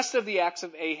 Now the rest of the acts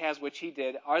of Ahaz which he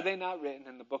did, are they not written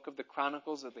in the book of the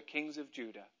Chronicles of the kings of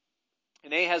Judah?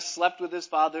 And Ahaz slept with his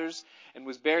fathers and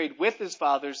was buried with his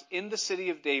fathers in the city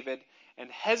of David,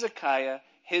 and Hezekiah,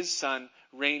 his son,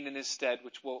 reigned in his stead,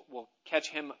 which we'll catch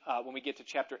him when we get to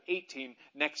chapter 18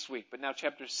 next week. But now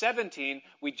chapter 17,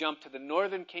 we jump to the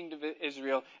northern kingdom of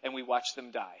Israel and we watch them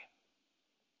die.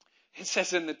 It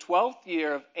says, in the 12th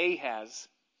year of Ahaz,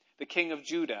 the king of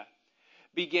Judah,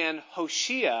 began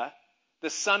Hoshea, the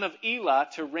son of Elah,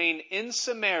 to reign in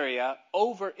Samaria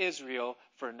over Israel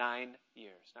for 9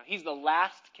 years. Now, he's the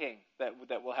last king that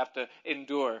we'll have to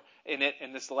endure in it,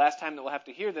 and this is the last time that we'll have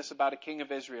to hear this about a king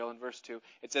of Israel. In verse 2,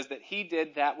 it says that he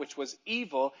did that which was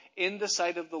evil in the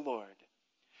sight of the Lord,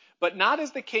 but not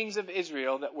as the kings of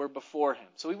Israel that were before him.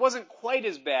 So he wasn't quite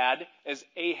as bad as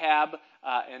Ahab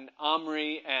and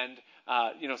Omri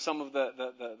and some of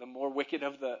the more wicked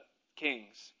of the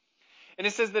kings. And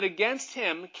it says that against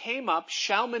him came up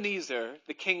Shalmaneser,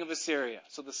 the king of Assyria,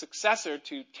 so the successor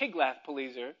to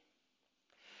Tiglath-Pileser.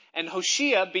 And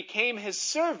Hoshea became his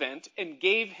servant and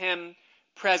gave him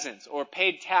presents or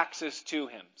paid taxes to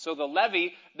him. So the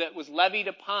levy that was levied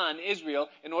upon Israel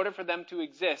in order for them to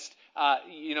exist,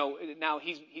 now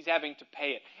he's having to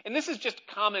pay it. And this is just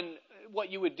common what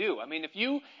you would do. I mean, if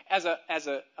you, as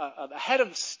a head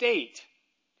of state,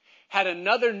 had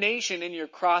another nation in your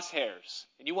crosshairs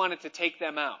and you wanted to take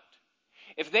them out,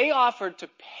 if they offered to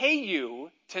pay you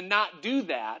to not do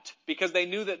that because they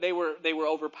knew that they were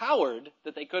overpowered,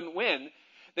 that they couldn't win,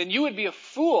 then you would be a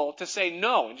fool to say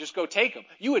no and just go take them.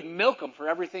 You would milk them for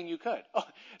everything you could.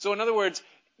 So in other words,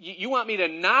 you want me to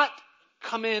not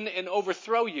come in and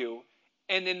overthrow you,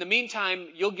 And in the meantime,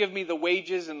 you'll give me the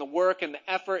wages and the work and the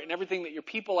effort and everything that your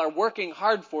people are working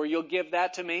hard for. You'll give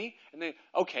that to me. And then,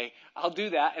 okay, I'll do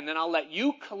that. And then I'll let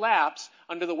you collapse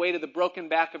under the weight of the broken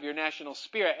back of your national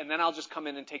spirit. And then I'll just come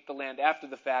in and take the land after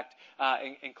the fact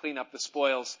and clean up the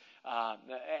spoils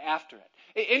after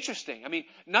it. Interesting. I mean,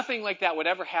 nothing like that would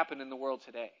ever happen in the world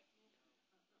today.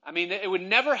 I mean, it would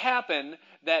never happen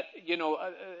that,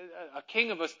 a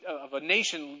king of a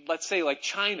nation, let's say like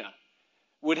China,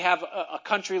 would have a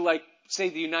country like, say,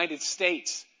 the United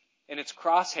States in its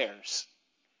crosshairs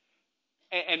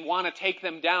and want to take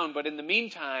them down. But in the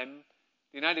meantime,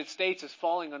 the United States is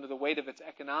falling under the weight of its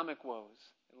economic woes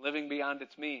and living beyond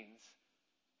its means.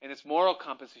 And its moral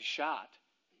compass is shot.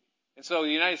 And so the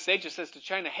United States just says to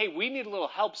China, hey, we need a little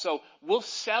help, so we'll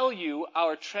sell you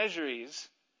our treasuries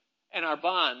and our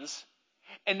bonds.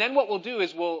 And then what we'll do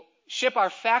is we'll ship our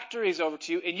factories over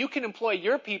to you, and you can employ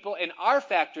your people in our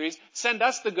factories, send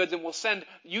us the goods, and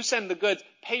you send the goods,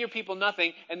 pay your people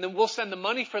nothing, and then we'll send the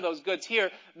money for those goods here,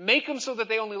 make them so that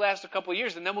they only last a couple of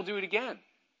years, and then we'll do it again.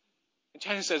 And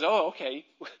China says, oh, okay,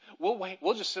 we'll wait.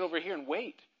 We'll just sit over here and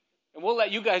wait. And we'll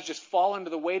let you guys just fall under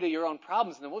the weight of your own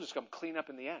problems, and then we'll just come clean up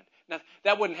in the end. Now,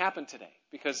 that wouldn't happen today,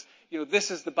 because, this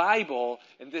is the Bible,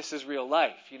 and this is real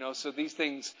life, so these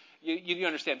things, you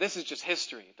understand, this is just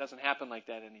history. It doesn't happen like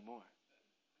that anymore.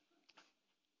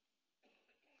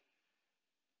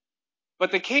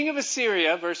 But the king of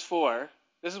Assyria, verse 4,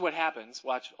 this is what happens,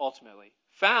 watch ultimately,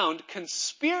 found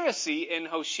conspiracy in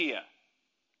Hoshea.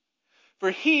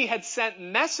 For he had sent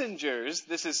messengers,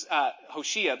 this is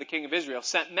Hoshea, the king of Israel,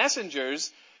 sent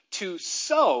messengers to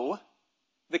So,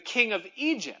 the king of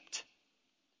Egypt,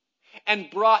 and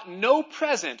brought no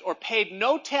present or paid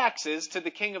no taxes to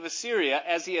the king of Assyria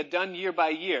as he had done year by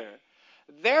year.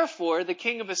 Therefore the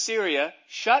king of Assyria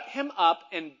shut him up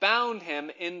and bound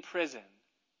him in prison.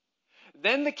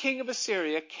 Then the king of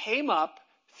Assyria came up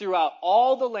throughout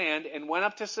all the land and went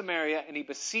up to Samaria, and he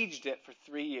besieged it for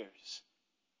 3 years.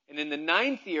 And in the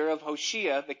 9th year of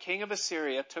Hoshea, the king of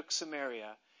Assyria took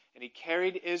Samaria, and he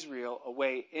carried Israel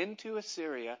away into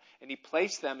Assyria, and he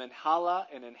placed them in Hala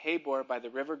and in Habor by the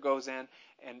river Gozan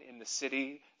and in the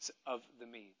cities of the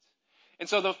Medes. And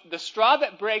so the straw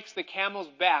that breaks the camel's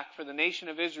back for the nation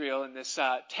of Israel in this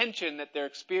tension that they're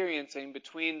experiencing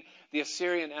between the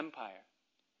Assyrian Empire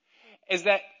is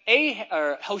that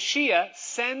Hoshea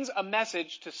sends a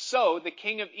message to So, the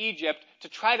king of Egypt, to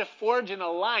try to forge an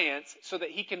alliance so that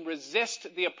he can resist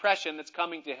the oppression that's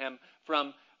coming to him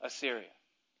from Assyria.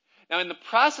 Now, in the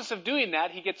process of doing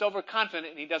that, he gets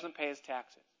overconfident and he doesn't pay his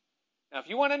taxes. Now, if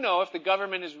you want to know if the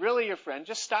government is really your friend,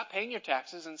 just stop paying your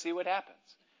taxes and see what happens.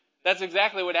 That's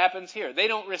exactly what happens here. They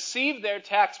don't receive their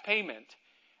tax payment,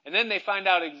 and then they find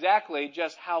out exactly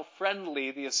just how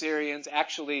friendly the Assyrians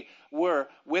actually were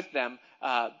with them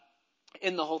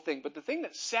in the whole thing. But the thing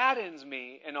that saddens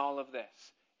me in all of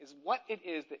this is what it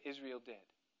is that Israel did.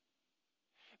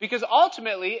 Because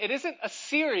ultimately, it isn't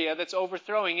Assyria that's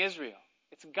overthrowing Israel.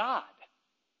 It's God.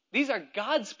 These are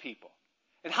God's people.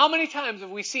 And how many times have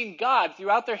we seen God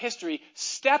throughout their history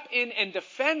step in and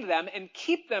defend them and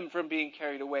keep them from being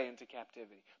carried away into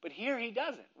captivity? But here he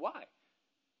doesn't. Why?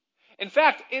 In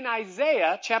fact, in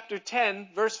Isaiah chapter 10,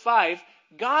 verse 5,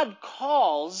 God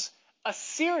calls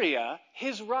Assyria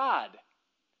his rod.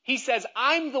 He says,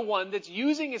 I'm the one that's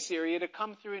using Assyria to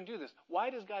come through and do this. Why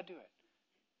does God do it?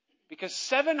 Because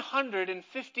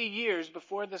 750 years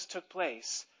before this took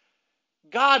place,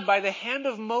 God, by the hand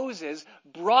of Moses,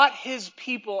 brought his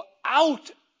people out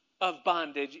of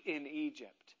bondage in Egypt.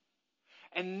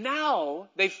 And now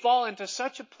they fall into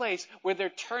such a place where they're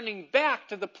turning back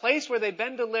to the place where they've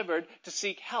been delivered to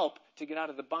seek help to get out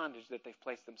of the bondage that they've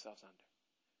placed themselves under.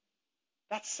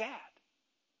 That's sad.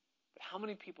 But how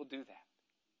many people do that?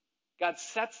 God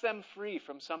sets them free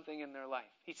from something in their life.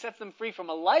 He sets them free from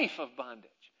a life of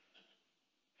bondage.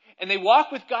 And they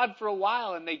walk with God for a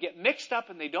while, and they get mixed up,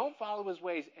 and they don't follow his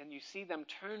ways, and you see them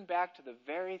turn back to the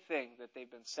very thing that they've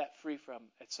been set free from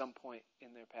at some point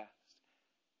in their past.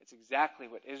 It's exactly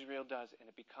what Israel does, and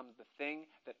it becomes the thing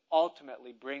that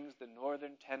ultimately brings the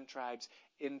northern 10 tribes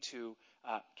into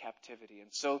captivity.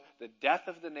 And so the death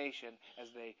of the nation, as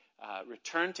they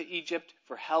return to Egypt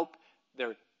for help,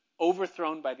 they're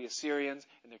overthrown by the Assyrians,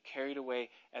 and they're carried away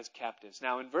as captives.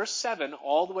 Now in verse 7,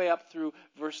 all the way up through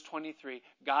verse 23,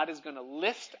 God is going to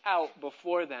list out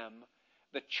before them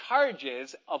the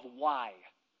charges of why.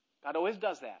 God always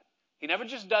does that. He never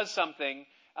just does something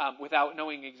without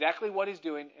knowing exactly what he's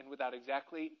doing and without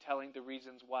exactly telling the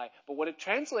reasons why. But what it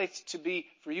translates to be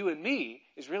for you and me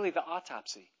is really the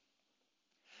autopsy.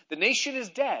 The nation is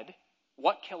dead.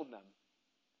 What killed them?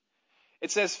 It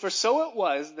says, for so it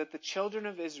was that the children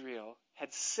of Israel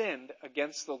had sinned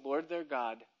against the Lord their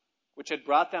God, which had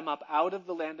brought them up out of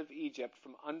the land of Egypt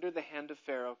from under the hand of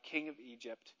Pharaoh, king of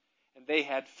Egypt. And they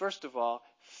had, first of all,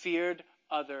 feared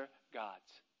other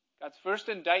gods. God's first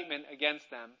indictment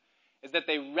against them is that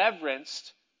they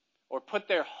reverenced or put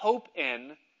their hope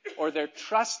in or their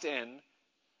trust in,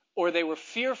 or they were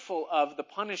fearful of the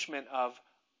punishment of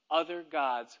other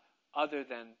gods other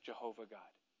than Jehovah God.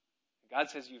 God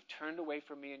says, you've turned away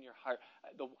from me in your heart.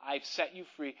 I've set you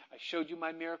free. I showed you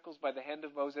my miracles by the hand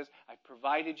of Moses. I've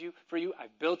provided you for you.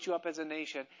 I've built you up as a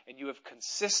nation. And you have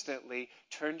consistently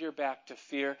turned your back to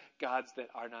fear gods that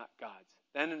are not gods.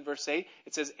 Then in verse 8,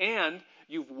 it says, and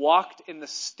you've walked in the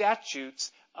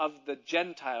statutes of the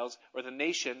Gentiles, or the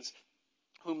nations,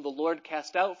 whom the Lord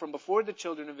cast out from before the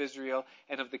children of Israel,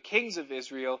 and of the kings of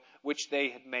Israel, which they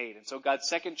had made. And so God's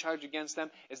second charge against them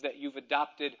is that you've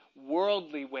adopted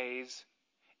worldly ways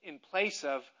in place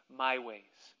of my ways.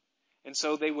 And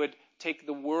so they would take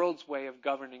the world's way of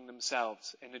governing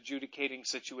themselves and adjudicating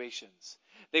situations.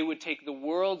 They would take the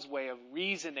world's way of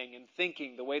reasoning and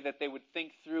thinking, the way that they would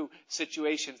think through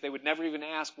situations. They would never even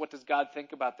ask, what does God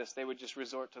think about this? They would just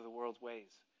resort to the world's ways.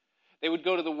 They would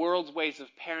go to the world's ways of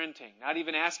parenting, not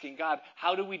even asking God,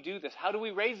 how do we do this? How do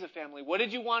we raise a family? What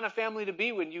did you want a family to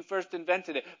be when you first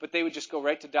invented it? But they would just go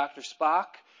right to Dr. Spock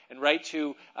and right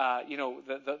to,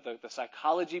 the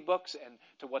psychology books and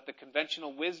to what the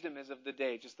conventional wisdom is of the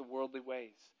day, just the worldly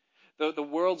ways. The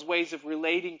world's ways of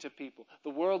relating to people, the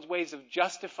world's ways of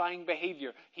justifying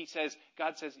behavior.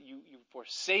 God says, you've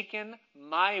forsaken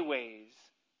my ways,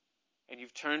 and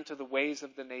you've turned to the ways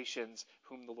of the nations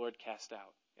whom the Lord cast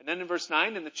out. And then in verse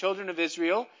 9, and the children of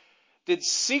Israel did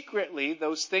secretly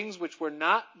those things which were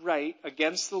not right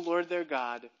against the Lord their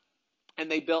God,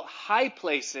 and they built high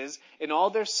places in all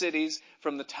their cities,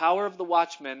 from the tower of the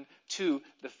watchman to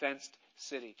the fenced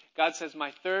city. God says,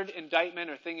 my third indictment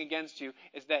or thing against you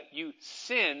is that you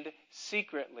sinned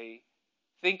secretly,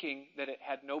 thinking that it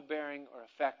had no bearing or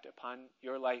effect upon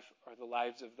your life or the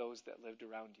lives of those that lived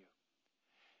around you.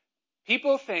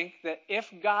 People think that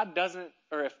if God doesn't,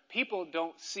 or if people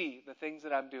don't see the things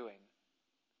that I'm doing,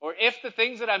 or if the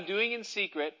things that I'm doing in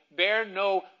secret bear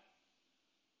no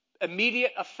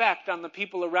immediate effect on the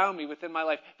people around me within my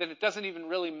life, then it doesn't even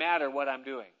really matter what I'm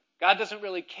doing. God doesn't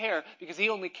really care, because he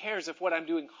only cares if what I'm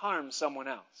doing harms someone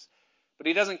else. But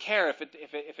he doesn't care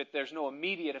if there's no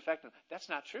immediate effect on it. That's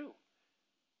not true.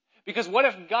 Because what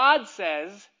if God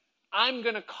says, I'm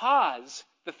going to cause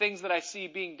the things that I see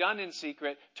being done in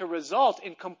secret to result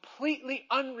in completely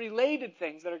unrelated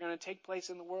things that are going to take place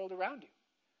in the world around you?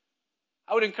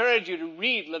 I would encourage you to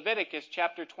read Leviticus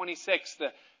chapter 26,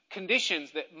 the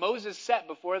conditions that Moses set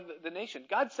before the nation.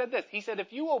 God said this. He said,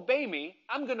 if you obey me,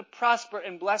 I'm going to prosper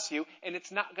and bless you, and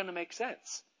it's not going to make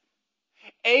sense.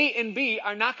 A and B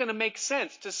are not going to make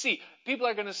sense to see. People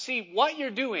are going to see what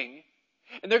you're doing,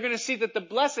 and they're going to see that the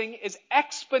blessing is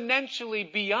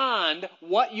exponentially beyond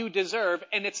what you deserve,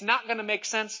 and it's not going to make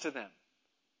sense to them.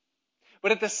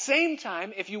 But at the same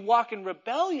time, if you walk in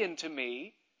rebellion to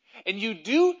me, and you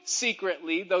do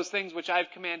secretly those things which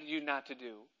I've commanded you not to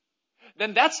do,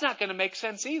 then that's not going to make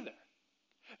sense either.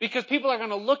 Because people are going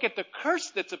to look at the curse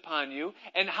that's upon you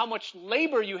and how much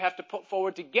labor you have to put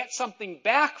forward to get something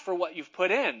back for what you've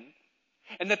put in,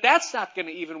 and that's not going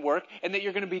to even work, and that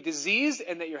you're going to be diseased,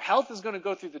 and that your health is going to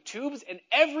go through the tubes, and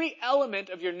every element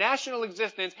of your national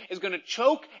existence is going to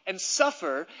choke and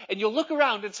suffer, and you'll look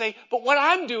around and say, but what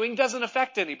I'm doing doesn't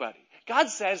affect anybody. God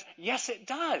says, yes, it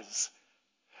does.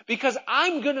 Because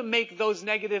I'm going to make those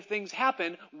negative things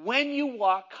happen when you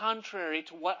walk contrary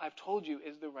to what I've told you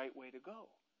is the right way to go.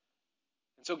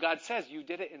 And so God says, you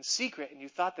did it in secret and you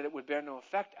thought that it would bear no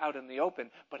effect out in the open,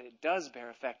 but it does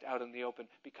bear effect out in the open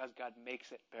because God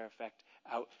makes it bear effect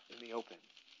out in the open.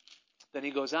 Then he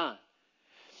goes on.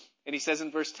 And he says in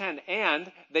verse 10,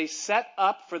 and they set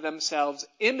up for themselves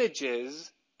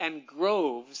images and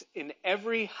groves in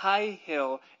every high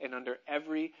hill and under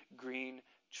every green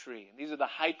tree. And these are the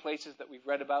high places that we've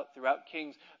read about throughout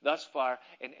Kings thus far.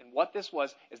 And what this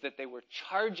was is that they were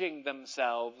charging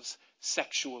themselves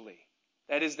sexually.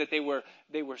 That is, that they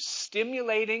were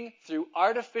stimulating through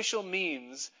artificial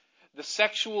means the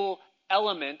sexual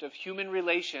element of human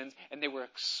relations, and they were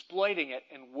exploiting it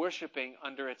and worshiping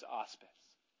under its auspice.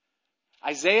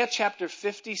 Isaiah chapter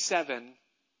 57,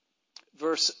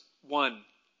 verse 1.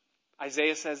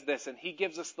 Isaiah says this, and he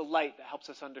gives us the light that helps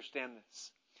us understand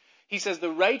this. He says,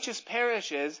 the righteous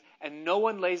perishes, and no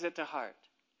one lays it to heart.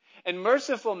 And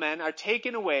merciful men are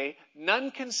taken away,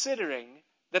 none considering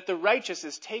that the righteous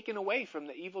is taken away from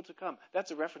the evil to come.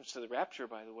 That's a reference to the rapture,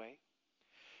 by the way.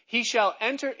 He shall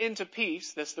enter into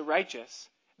peace, that's the righteous.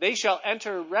 They shall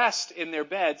enter rest in their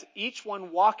beds, each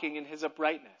one walking in his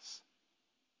uprightness.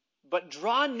 But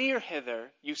draw near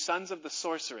hither, you sons of the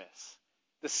sorceress,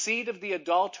 the seed of the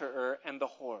adulterer and the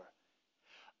whore.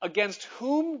 Against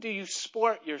whom do you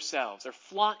sport yourselves or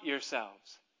flaunt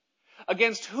yourselves?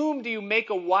 Against whom do you make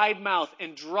a wide mouth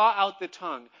and draw out the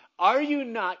tongue? Are you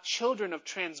not children of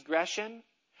transgression,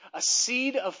 a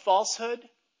seed of falsehood?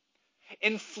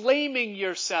 Inflaming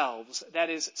yourselves, that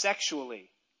is, sexually,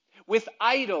 with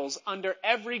idols under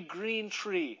every green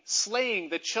tree, slaying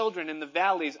the children in the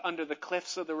valleys under the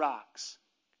cliffs of the rocks.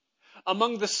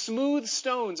 Among the smooth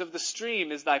stones of the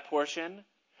stream is thy portion.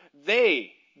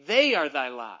 They are thy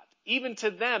lot. Even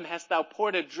to them hast thou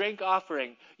poured a drink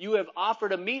offering. You have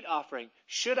offered a meat offering.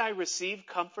 Should I receive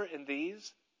comfort in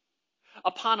these?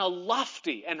 Upon a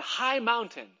lofty and high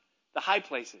mountain, the high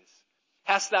places,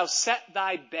 hast thou set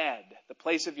thy bed, the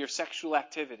place of your sexual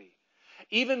activity.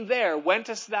 Even there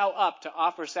wentest thou up to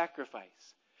offer sacrifice.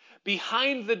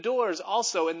 Behind the doors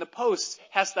also in the posts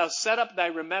hast thou set up thy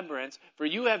remembrance, for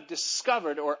you have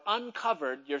discovered or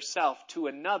uncovered yourself to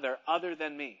another other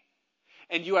than me.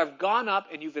 And you have gone up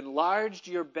and you've enlarged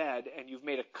your bed and you've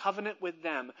made a covenant with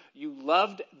them. You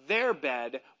loved their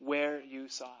bed where you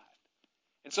saw it.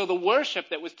 And so the worship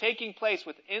that was taking place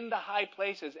within the high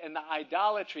places and the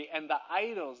idolatry and the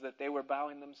idols that they were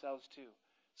bowing themselves to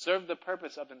served the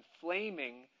purpose of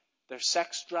inflaming their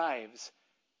sex drives,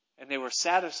 and they were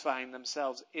satisfying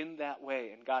themselves in that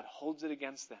way, and God holds it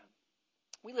against them.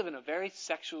 We live in a very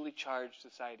sexually charged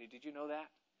society. Did you know that?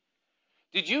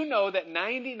 Did you know that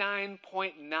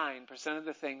 99.9% of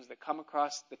the things that come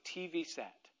across the TV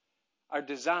set are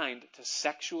designed to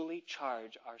sexually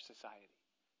charge our society?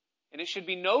 And it should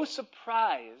be no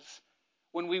surprise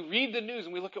when we read the news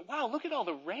and we look at, wow, look at all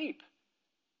the rape.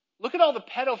 Look at all the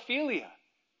pedophilia.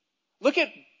 Look at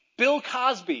Bill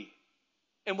Cosby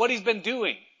and what he's been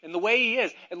doing and the way he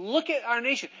is. And look at our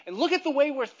nation. And look at the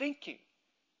way we're thinking.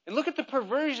 And look at the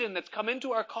perversion that's come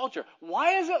into our culture.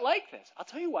 Why is it like this? I'll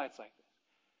tell you why it's like this.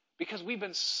 Because we've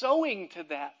been sowing to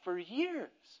that for years.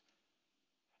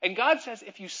 And God says,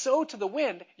 if you sow to the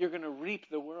wind, you're going to reap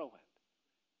the whirlwind.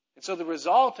 And so the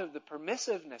result of the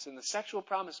permissiveness and the sexual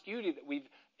promiscuity that we've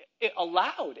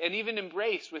allowed and even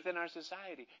embraced within our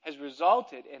society has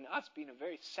resulted in us being a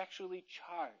very sexually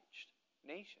charged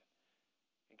nation.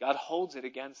 And God holds it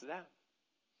against them.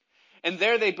 And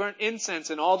there they burnt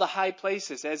incense in all the high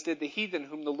places, as did the heathen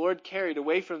whom the Lord carried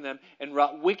away from them, and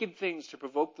wrought wicked things to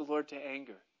provoke the Lord to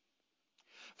anger.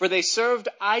 For they served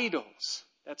idols.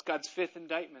 That's God's fifth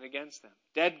indictment against them.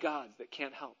 Dead gods that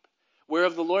can't help.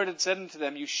 Whereof the Lord had said unto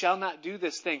them, you shall not do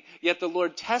this thing. Yet the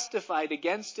Lord testified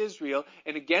against Israel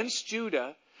and against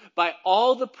Judah by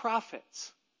all the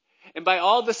prophets and by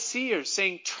all the seers,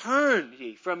 saying, turn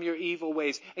ye from your evil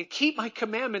ways and keep my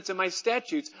commandments and my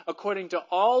statutes according to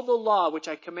all the law which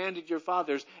I commanded your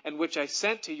fathers and which I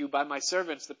sent to you by my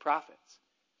servants the prophets.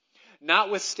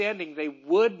 Notwithstanding, they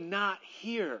would not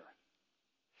hear,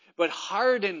 but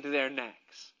hardened their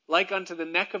necks, like unto the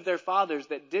neck of their fathers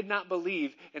that did not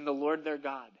believe in the Lord their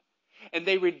God. And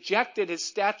they rejected his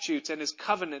statutes and his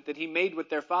covenant that he made with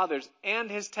their fathers, and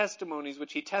his testimonies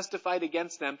which he testified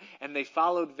against them, and they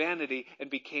followed vanity and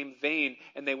became vain,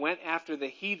 and they went after the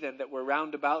heathen that were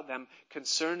round about them,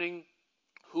 concerning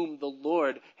whom the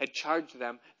Lord had charged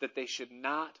them that they should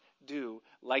not do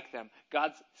like them.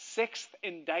 God's sixth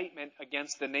indictment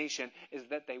against the nation is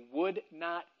that they would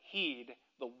not heed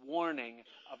the warning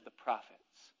of the prophets.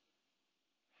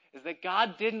 Is that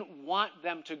God didn't want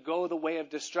them to go the way of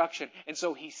destruction. And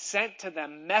so he sent to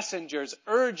them messengers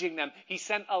urging them. He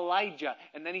sent Elijah,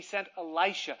 and then he sent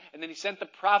Elisha, and then he sent the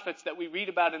prophets that we read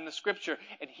about in the scripture.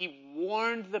 And he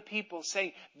warned the people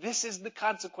saying, this is the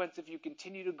consequence if you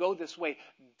continue to go this way.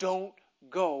 Don't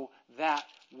go that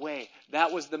way.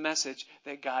 That was the message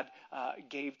that God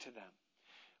gave to them.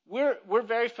 We're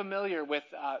very familiar with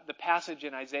the passage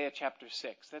in Isaiah chapter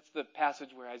 6. That's the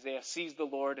passage where Isaiah sees the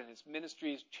Lord and his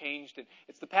ministry is changed. And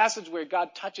it's the passage where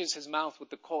God touches his mouth with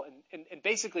the coal and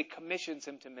basically commissions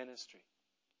him to ministry.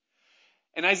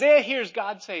 And Isaiah hears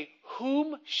God say,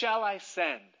 whom shall I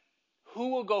send? Who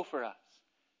will go for us?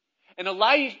 And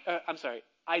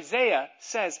Isaiah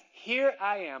says, here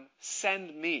I am,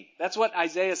 send me. That's what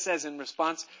Isaiah says in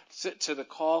response to the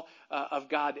call of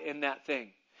God in that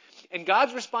thing. And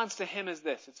God's response to him is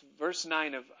this. It's verse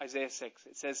 9 of Isaiah 6.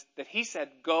 It says that he said,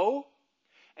 go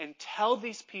and tell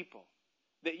these people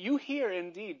that you hear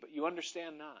indeed, but you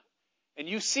understand not. And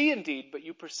you see indeed, but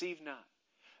you perceive not.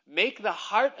 Make the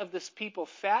heart of this people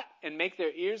fat and make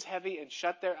their ears heavy and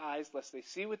shut their eyes, lest they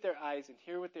see with their eyes and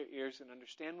hear with their ears and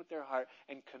understand with their heart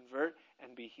and convert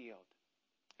and be healed.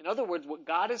 In other words, what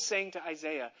God is saying to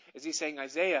Isaiah is he's saying,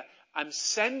 Isaiah, I'm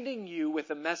sending you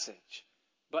with a message,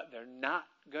 but they're not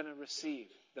going to receive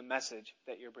the message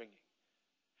that you're bringing.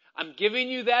 I'm giving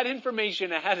you that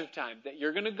information ahead of time, that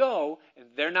you're going to go and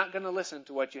they're not going to listen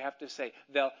to what you have to say.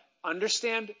 They'll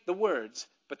understand the words,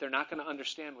 but they're not going to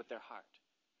understand with their heart.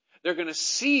 They're going to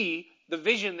see the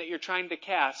vision that you're trying to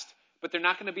cast, but they're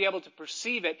not going to be able to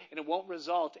perceive it, and it won't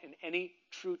result in any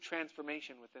true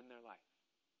transformation within their life.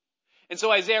 And so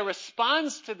Isaiah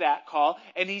responds to that call,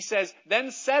 and he says,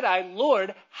 then said I,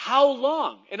 Lord, how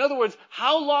long? In other words,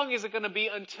 how long is it going to be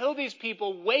until these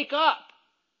people wake up?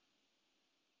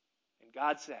 And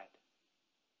God said,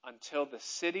 until the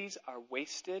cities are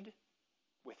wasted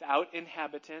without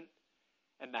inhabitant,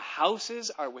 and the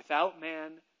houses are without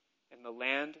man, and the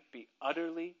land be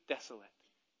utterly desolate.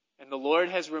 And the Lord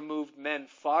has removed men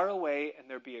far away, and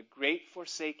there be a great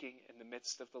forsaking in the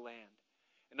midst of the land.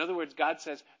 In other words, God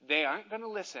says they aren't going to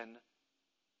listen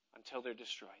until they're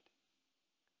destroyed.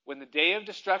 When the day of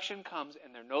destruction comes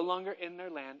and they're no longer in their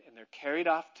land and they're carried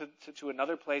off to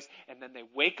another place, and then they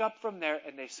wake up from there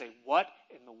and they say, what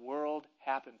in the world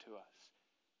happened to us?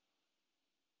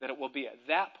 That it will be at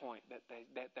that point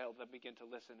that they'll begin to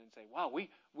listen and say, wow,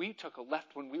 we took a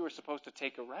left when we were supposed to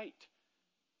take a right.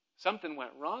 Something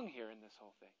went wrong here in this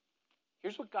whole thing.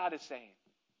 Here's what God is saying,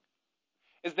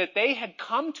 is that they had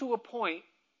come to a point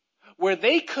where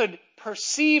they could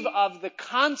perceive of the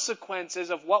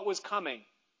consequences of what was coming,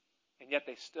 and yet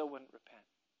they still wouldn't repent.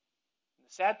 And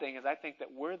the sad thing is, I think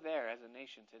that we're there as a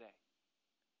nation today.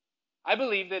 I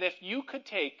believe that if you could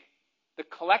take the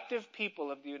collective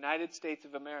people of the United States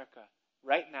of America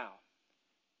right now,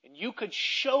 and you could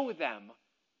show them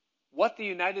what the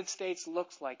United States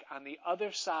looks like on the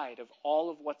other side of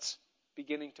all of what's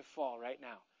beginning to fall right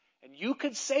now, and you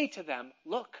could say to them,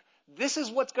 look, this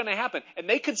is what's going to happen. And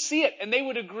they could see it, and they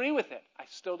would agree with it. I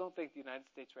still don't think the United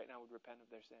States right now would repent of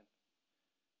their sin.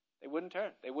 They wouldn't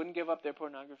turn. They wouldn't give up their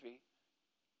pornography.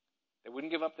 They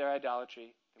wouldn't give up their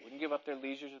idolatry. They wouldn't give up their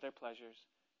leisures or their pleasures.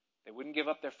 They wouldn't give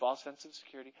up their false sense of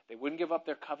security. They wouldn't give up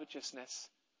their covetousness,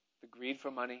 the greed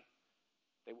for money.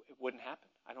 It wouldn't happen.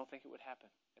 I don't think it would happen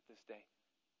at this day.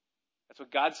 That's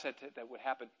what God said that would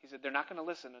happen. He said they're not going to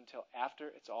listen until after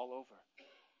it's all over.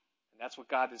 And that's what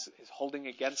God is holding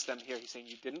against them here. He's saying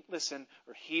you didn't listen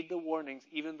or heed the warnings,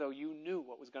 even though you knew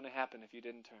what was going to happen if you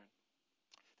didn't turn.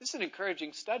 This is an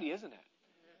encouraging study, isn't it?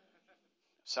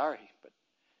 Sorry, but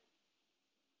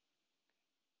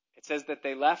it says that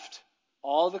they left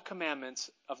all the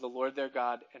commandments of the Lord their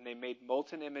God, and they made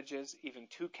molten images, even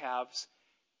 2 calves,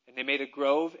 and they made a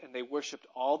grove, and they worshipped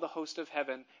all the host of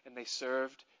heaven, and they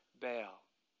served Baal.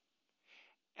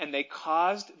 And they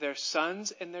caused their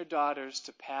sons and their daughters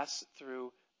to pass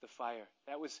through the fire.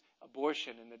 That was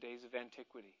abortion in the days of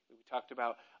antiquity, that we talked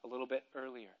about a little bit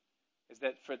earlier. Is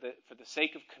that for the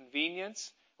sake of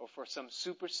convenience, or for some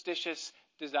superstitious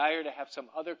desire to have some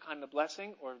other kind of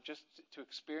blessing, or just to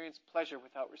experience pleasure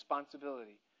without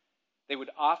responsibility, they would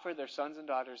offer their sons and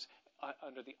daughters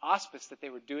under the auspice that they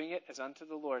were doing it as unto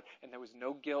the Lord, and there was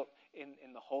no guilt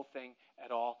in the whole thing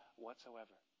at all whatsoever.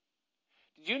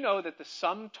 Did you know that the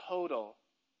sum total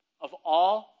of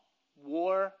all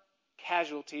war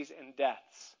casualties and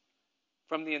deaths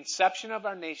from the inception of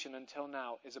our nation until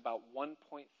now is about 1.3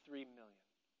 million?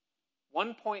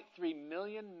 1.3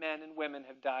 million men and women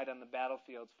have died on the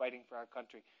battlefields fighting for our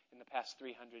country in the past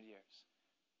 300 years.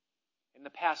 In the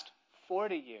past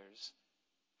 40 years,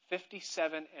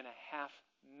 57.5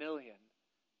 million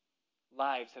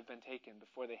lives have been taken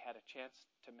before they had a chance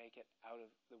to make it out of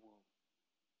the womb.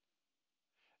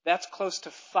 That's close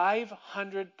to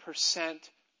 500%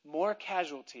 more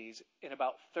casualties in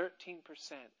about 13%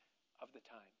 of the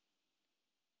time.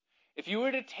 If you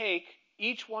were to take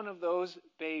each one of those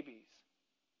babies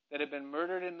that have been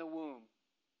murdered in the womb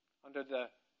under the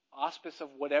auspice of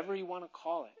whatever you want to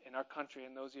call it in our country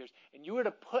in those years, and you were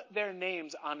to put their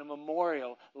names on a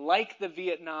memorial like the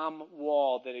Vietnam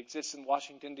Wall that exists in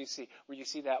Washington, D.C., where you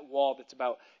see that wall that's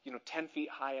about 10 feet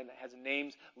high and that has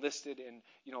names listed in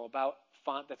about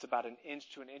font that's about 1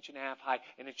 inch to 1.5 inches high,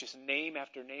 and it's just name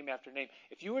after name after name.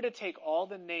 If you were to take all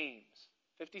the names,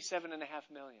 57.5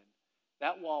 million,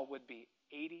 that wall would be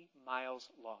 80 miles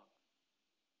long.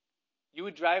 You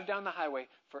would drive down the highway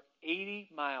for 80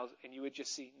 miles and you would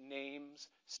just see names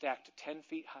stacked 10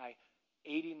 feet high,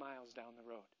 80 miles down the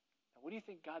road. Now, what do you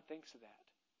think God thinks of that?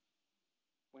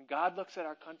 When God looks at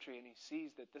our country and he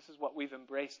sees that this is what we've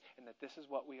embraced and that this is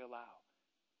what we allow,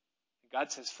 God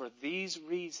says, for these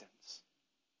reasons,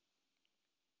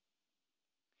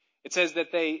 it says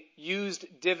that they used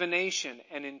divination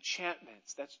and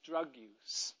enchantments. That's drug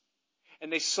use.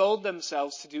 And they sold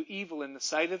themselves to do evil in the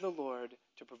sight of the Lord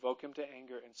to provoke him to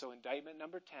anger. And so indictment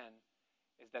number 10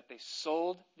 is that they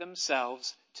sold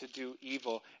themselves to do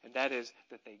evil. And that is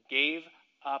that they gave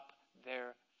up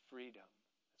their freedom.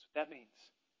 That's what that means.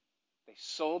 They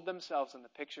sold themselves, and the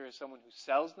picture is someone who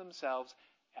sells themselves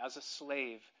as a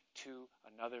slave to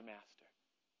another master.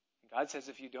 And God says,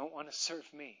 if you don't want to serve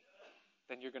me,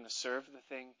 then you're going to serve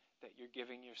the thing that you're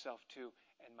giving yourself to.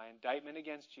 And my indictment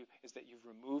against you is that you've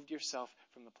removed yourself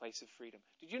from the place of freedom.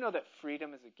 Did you know that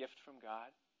freedom is a gift from God?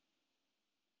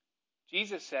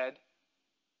 Jesus said,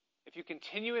 if you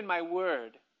continue in my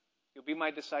word, you'll be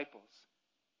my disciples,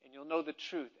 and you'll know the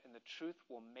truth, and the truth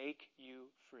will make you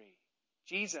free.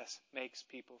 Jesus makes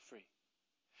people free.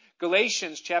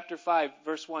 Galatians chapter 5,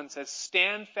 verse 1 says,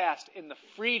 stand fast in the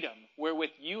freedom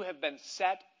wherewith you have been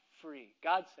set free.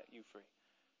 God set you free.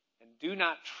 And do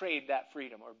not trade that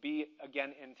freedom or be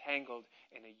again entangled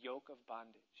in a yoke of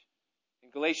bondage.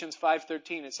 In Galatians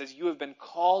 5:13 it says, you have been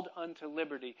called unto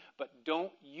liberty, but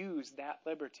don't use that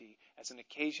liberty as an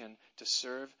occasion to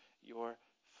serve your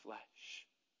flesh.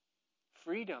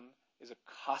 Freedom is a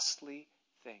costly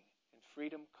thing, and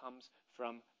freedom comes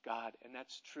from God, and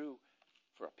that's true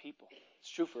for a people. It's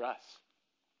true for us.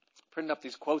 Printing up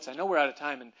these quotes. I know we're out of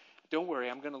time, and don't worry,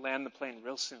 I'm going to land the plane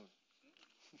real soon.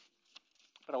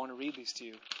 But I want to read these to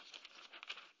you.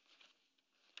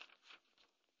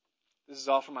 This is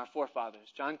all from our forefathers.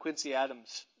 John Quincy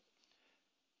Adams.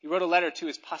 He wrote a letter to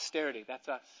his posterity. That's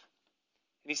us.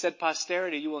 And he said,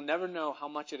 posterity, you will never know how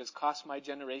much it has cost my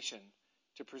generation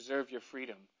to preserve your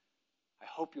freedom. I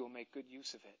hope you will make good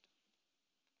use of it.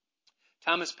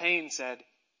 Thomas Paine said,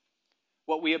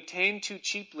 what we obtain too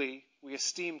cheaply, we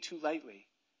esteem too lightly.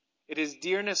 It is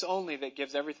dearness only that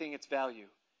gives everything its value.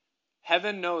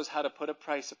 Heaven knows how to put a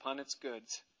price upon its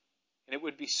goods, and it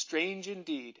would be strange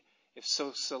indeed if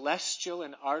so celestial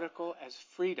an article as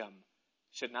freedom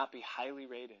should not be highly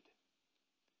rated.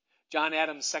 John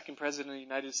Adams, second President of the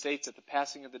United States, at the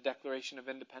passing of the Declaration of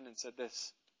Independence, said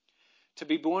this, to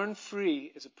be born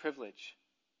free is a privilege.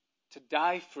 To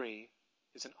die free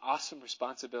is an awesome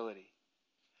responsibility.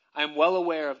 I am well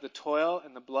aware of the toil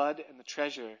and the blood and the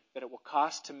treasure that it will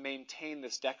cost to maintain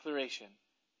this declaration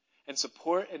and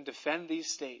support and defend these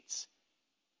states.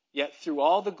 Yet through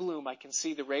all the gloom, I can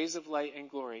see the rays of light and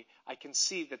glory. I can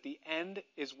see that the end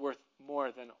is worth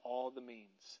more than all the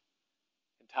means.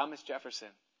 And Thomas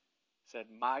Jefferson said,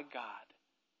 my God,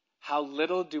 how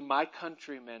little do my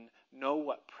countrymen know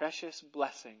what precious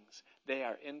blessings they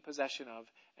are in possession of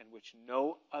and which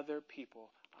no other people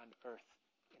on earth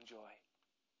enjoy.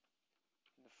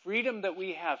 And the freedom that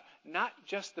we have, not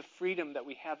just the freedom that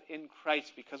we have in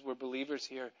Christ because we're believers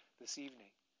here this evening,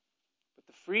 but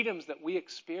the freedoms that we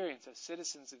experience as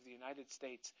citizens of the United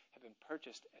States have been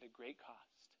purchased at a great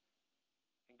cost.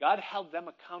 And God held them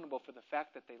accountable for the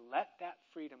fact that they let that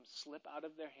freedom slip out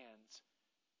of their hands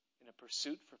in a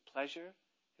pursuit for pleasure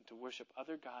and to worship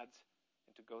other gods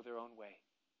and to go their own way.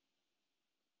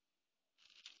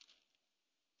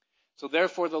 So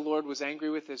therefore the Lord was angry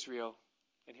with Israel,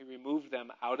 and he removed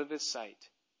them out of his sight.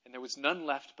 And there was none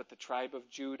left but the tribe of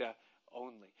Judah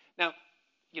only. Now,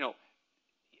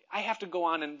 I have to go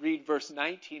on and read verse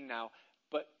 19 now,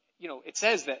 but, it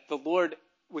says that the Lord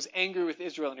was angry with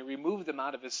Israel and he removed them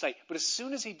out of his sight. But as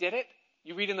soon as he did it,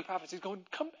 you read in the prophets, he's going,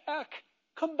 come back,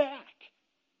 come back.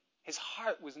 His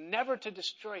heart was never to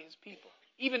destroy his people.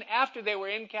 Even after they were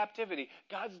in captivity,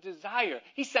 God's desire,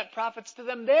 he sent prophets to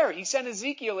them there. He sent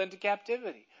Ezekiel into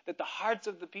captivity, that the hearts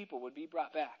of the people would be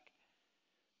brought back.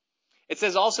 It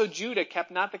says, also Judah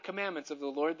kept not the commandments of the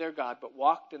Lord their God, but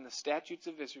walked in the statutes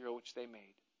of Israel which they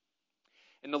made.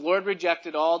 And the Lord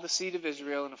rejected all the seed of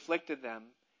Israel and afflicted them,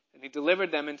 and he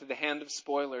delivered them into the hand of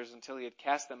spoilers until he had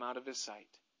cast them out of his sight.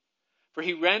 For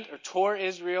he rent or tore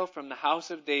Israel from the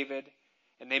house of David,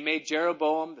 and they made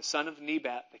Jeroboam the son of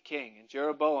Nebat the king. And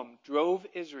Jeroboam drove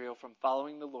Israel from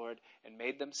following the Lord and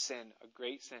made them sin, a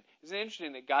great sin. Isn't it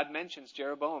interesting that God mentions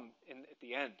Jeroboam at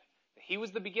the end? He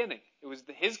was the beginning. It was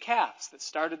his calves that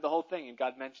started the whole thing, and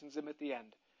God mentions him at the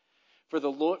end. For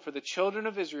the children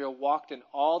of Israel walked in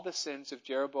all the sins of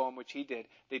Jeroboam which he did.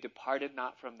 They departed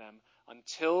not from them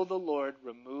until the Lord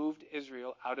removed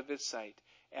Israel out of his sight.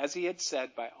 As he had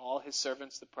said by all his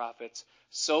servants the prophets,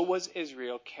 so was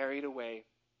Israel carried away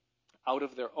out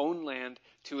of their own land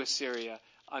to Assyria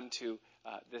unto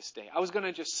this day. I was going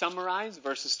to just summarize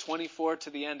verses 24 to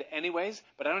the end anyways,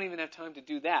 but I don't even have time to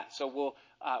do that. So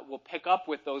we'll pick up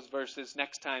with those verses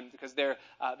next time because they're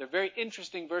very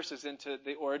interesting verses into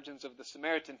the origins of the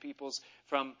Samaritan peoples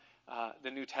from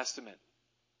the New Testament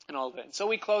and all of it. And so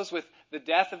we close with the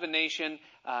death of a nation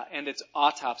and its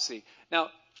autopsy. Now,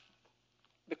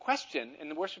 the question, and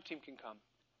the worship team can come.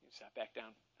 You sat back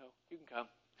down. No, you can come.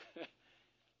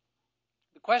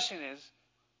 The question is,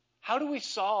 how do we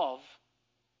solve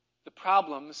the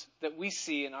problems that we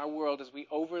see in our world as we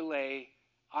overlay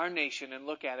our nation and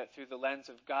look at it through the lens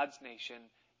of God's nation,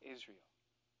 Israel?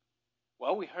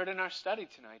 Well, we heard in our study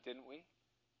tonight, didn't we?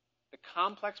 The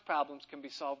complex problems can be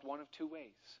solved one of two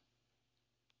ways.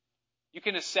 You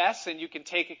can assess and you can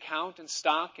take account and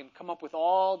stock and come up with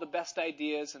all the best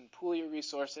ideas and pool your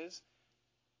resources.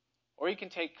 Or you can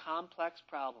take complex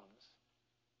problems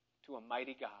to a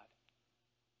mighty God.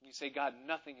 And you say, God,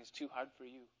 nothing is too hard for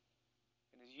you.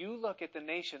 And as you look at the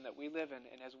nation that we live in,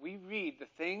 and as we read the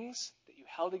things that you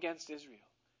held against Israel,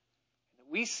 and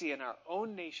that we see in our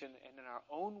own nation and in our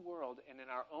own world and in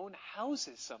our own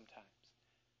houses sometimes,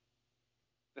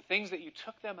 the things that you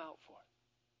took them out for,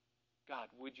 God,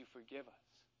 would you forgive us?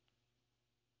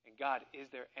 And God, is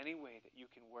there any way that you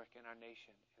can work in our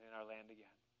nation and in our land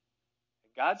again?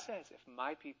 And God says, if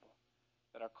my people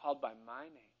that are called by my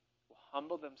name will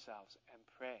humble themselves and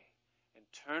pray and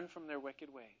turn from their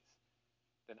wicked ways,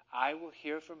 then I will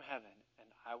hear from heaven and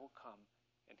I will come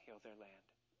and heal their land.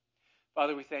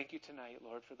 Father, we thank you tonight,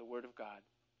 Lord, for the word of God.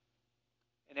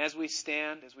 And as we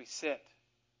stand, as we sit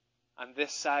on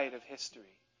this side of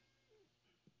history,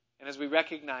 and as we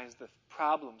recognize the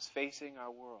problems facing our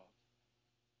world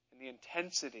and the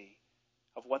intensity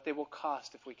of what they will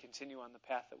cost if we continue on the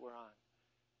path that we're on,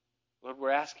 Lord,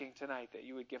 we're asking tonight that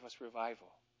you would give us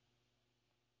revival.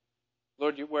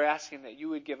 Lord, we're asking that you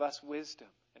would give us wisdom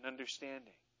and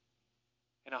understanding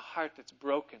and a heart that's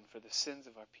broken for the sins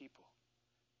of our people.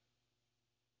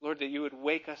 Lord, that you would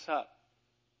wake us up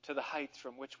to the heights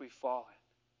from which we've fallen.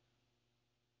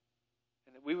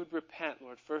 And that we would repent,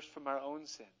 Lord, first from our own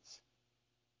sins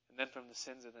and then from the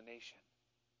sins of the nation.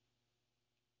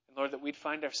 And Lord, that we'd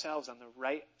find ourselves on the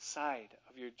right side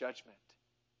of your judgment.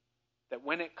 That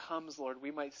when it comes, Lord,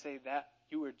 we might say that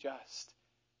you were just,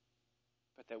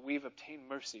 but that we've obtained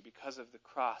mercy because of the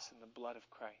cross and the blood of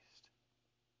Christ.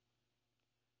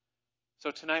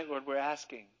 So tonight, Lord, we're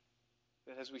asking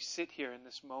that as we sit here in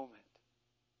this moment,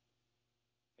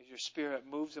 as your Spirit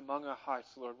moves among our hearts,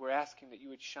 Lord, we're asking that you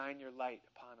would shine your light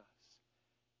upon us.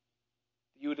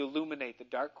 That you would illuminate the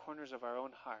dark corners of our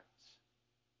own hearts,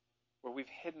 where we've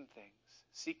hidden things,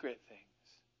 secret things.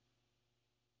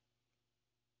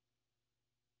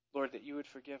 Lord, that you would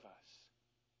forgive us.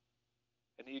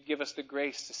 And that you'd give us the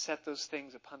grace to set those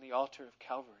things upon the altar of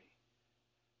Calvary,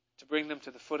 to bring them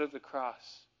to the foot of the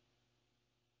cross.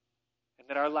 And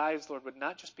that our lives, Lord, would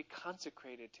not just be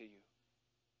consecrated to you,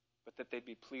 but that they'd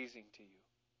be pleasing to you.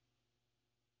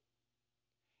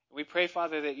 And we pray,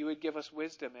 Father, that you would give us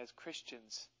wisdom as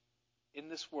Christians in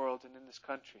this world and in this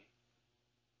country.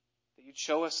 That you'd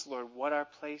show us, Lord, what our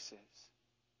place is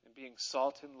in being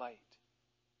salt and light,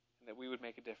 and that we would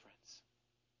make a difference.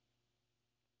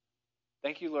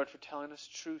 Thank you, Lord, for telling us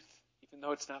truth, even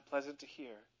though it's not pleasant to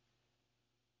hear.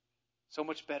 So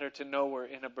much better to know we're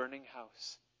in a burning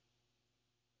house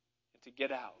and to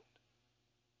get out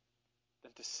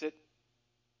than to sit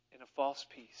in a false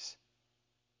peace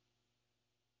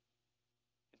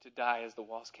and to die as the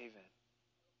walls cave in.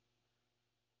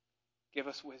 Give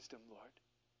us wisdom, Lord.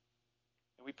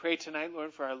 And we pray tonight,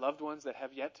 Lord, for our loved ones that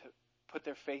have yet to put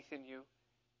their faith in you.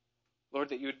 Lord,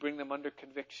 that you would bring them under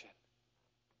conviction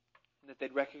and that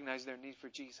they'd recognize their need for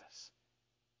Jesus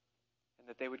and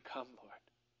that they would come, Lord.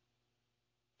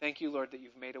 Thank you, Lord, that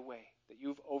you've made a way, that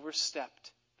you've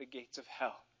overstepped the gates of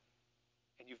hell.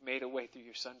 And you've made a way through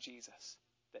your Son, Jesus,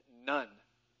 that none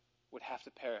would have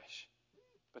to perish,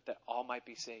 but that all might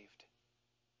be saved.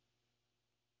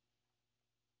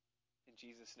 In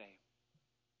Jesus' name,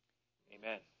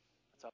 amen.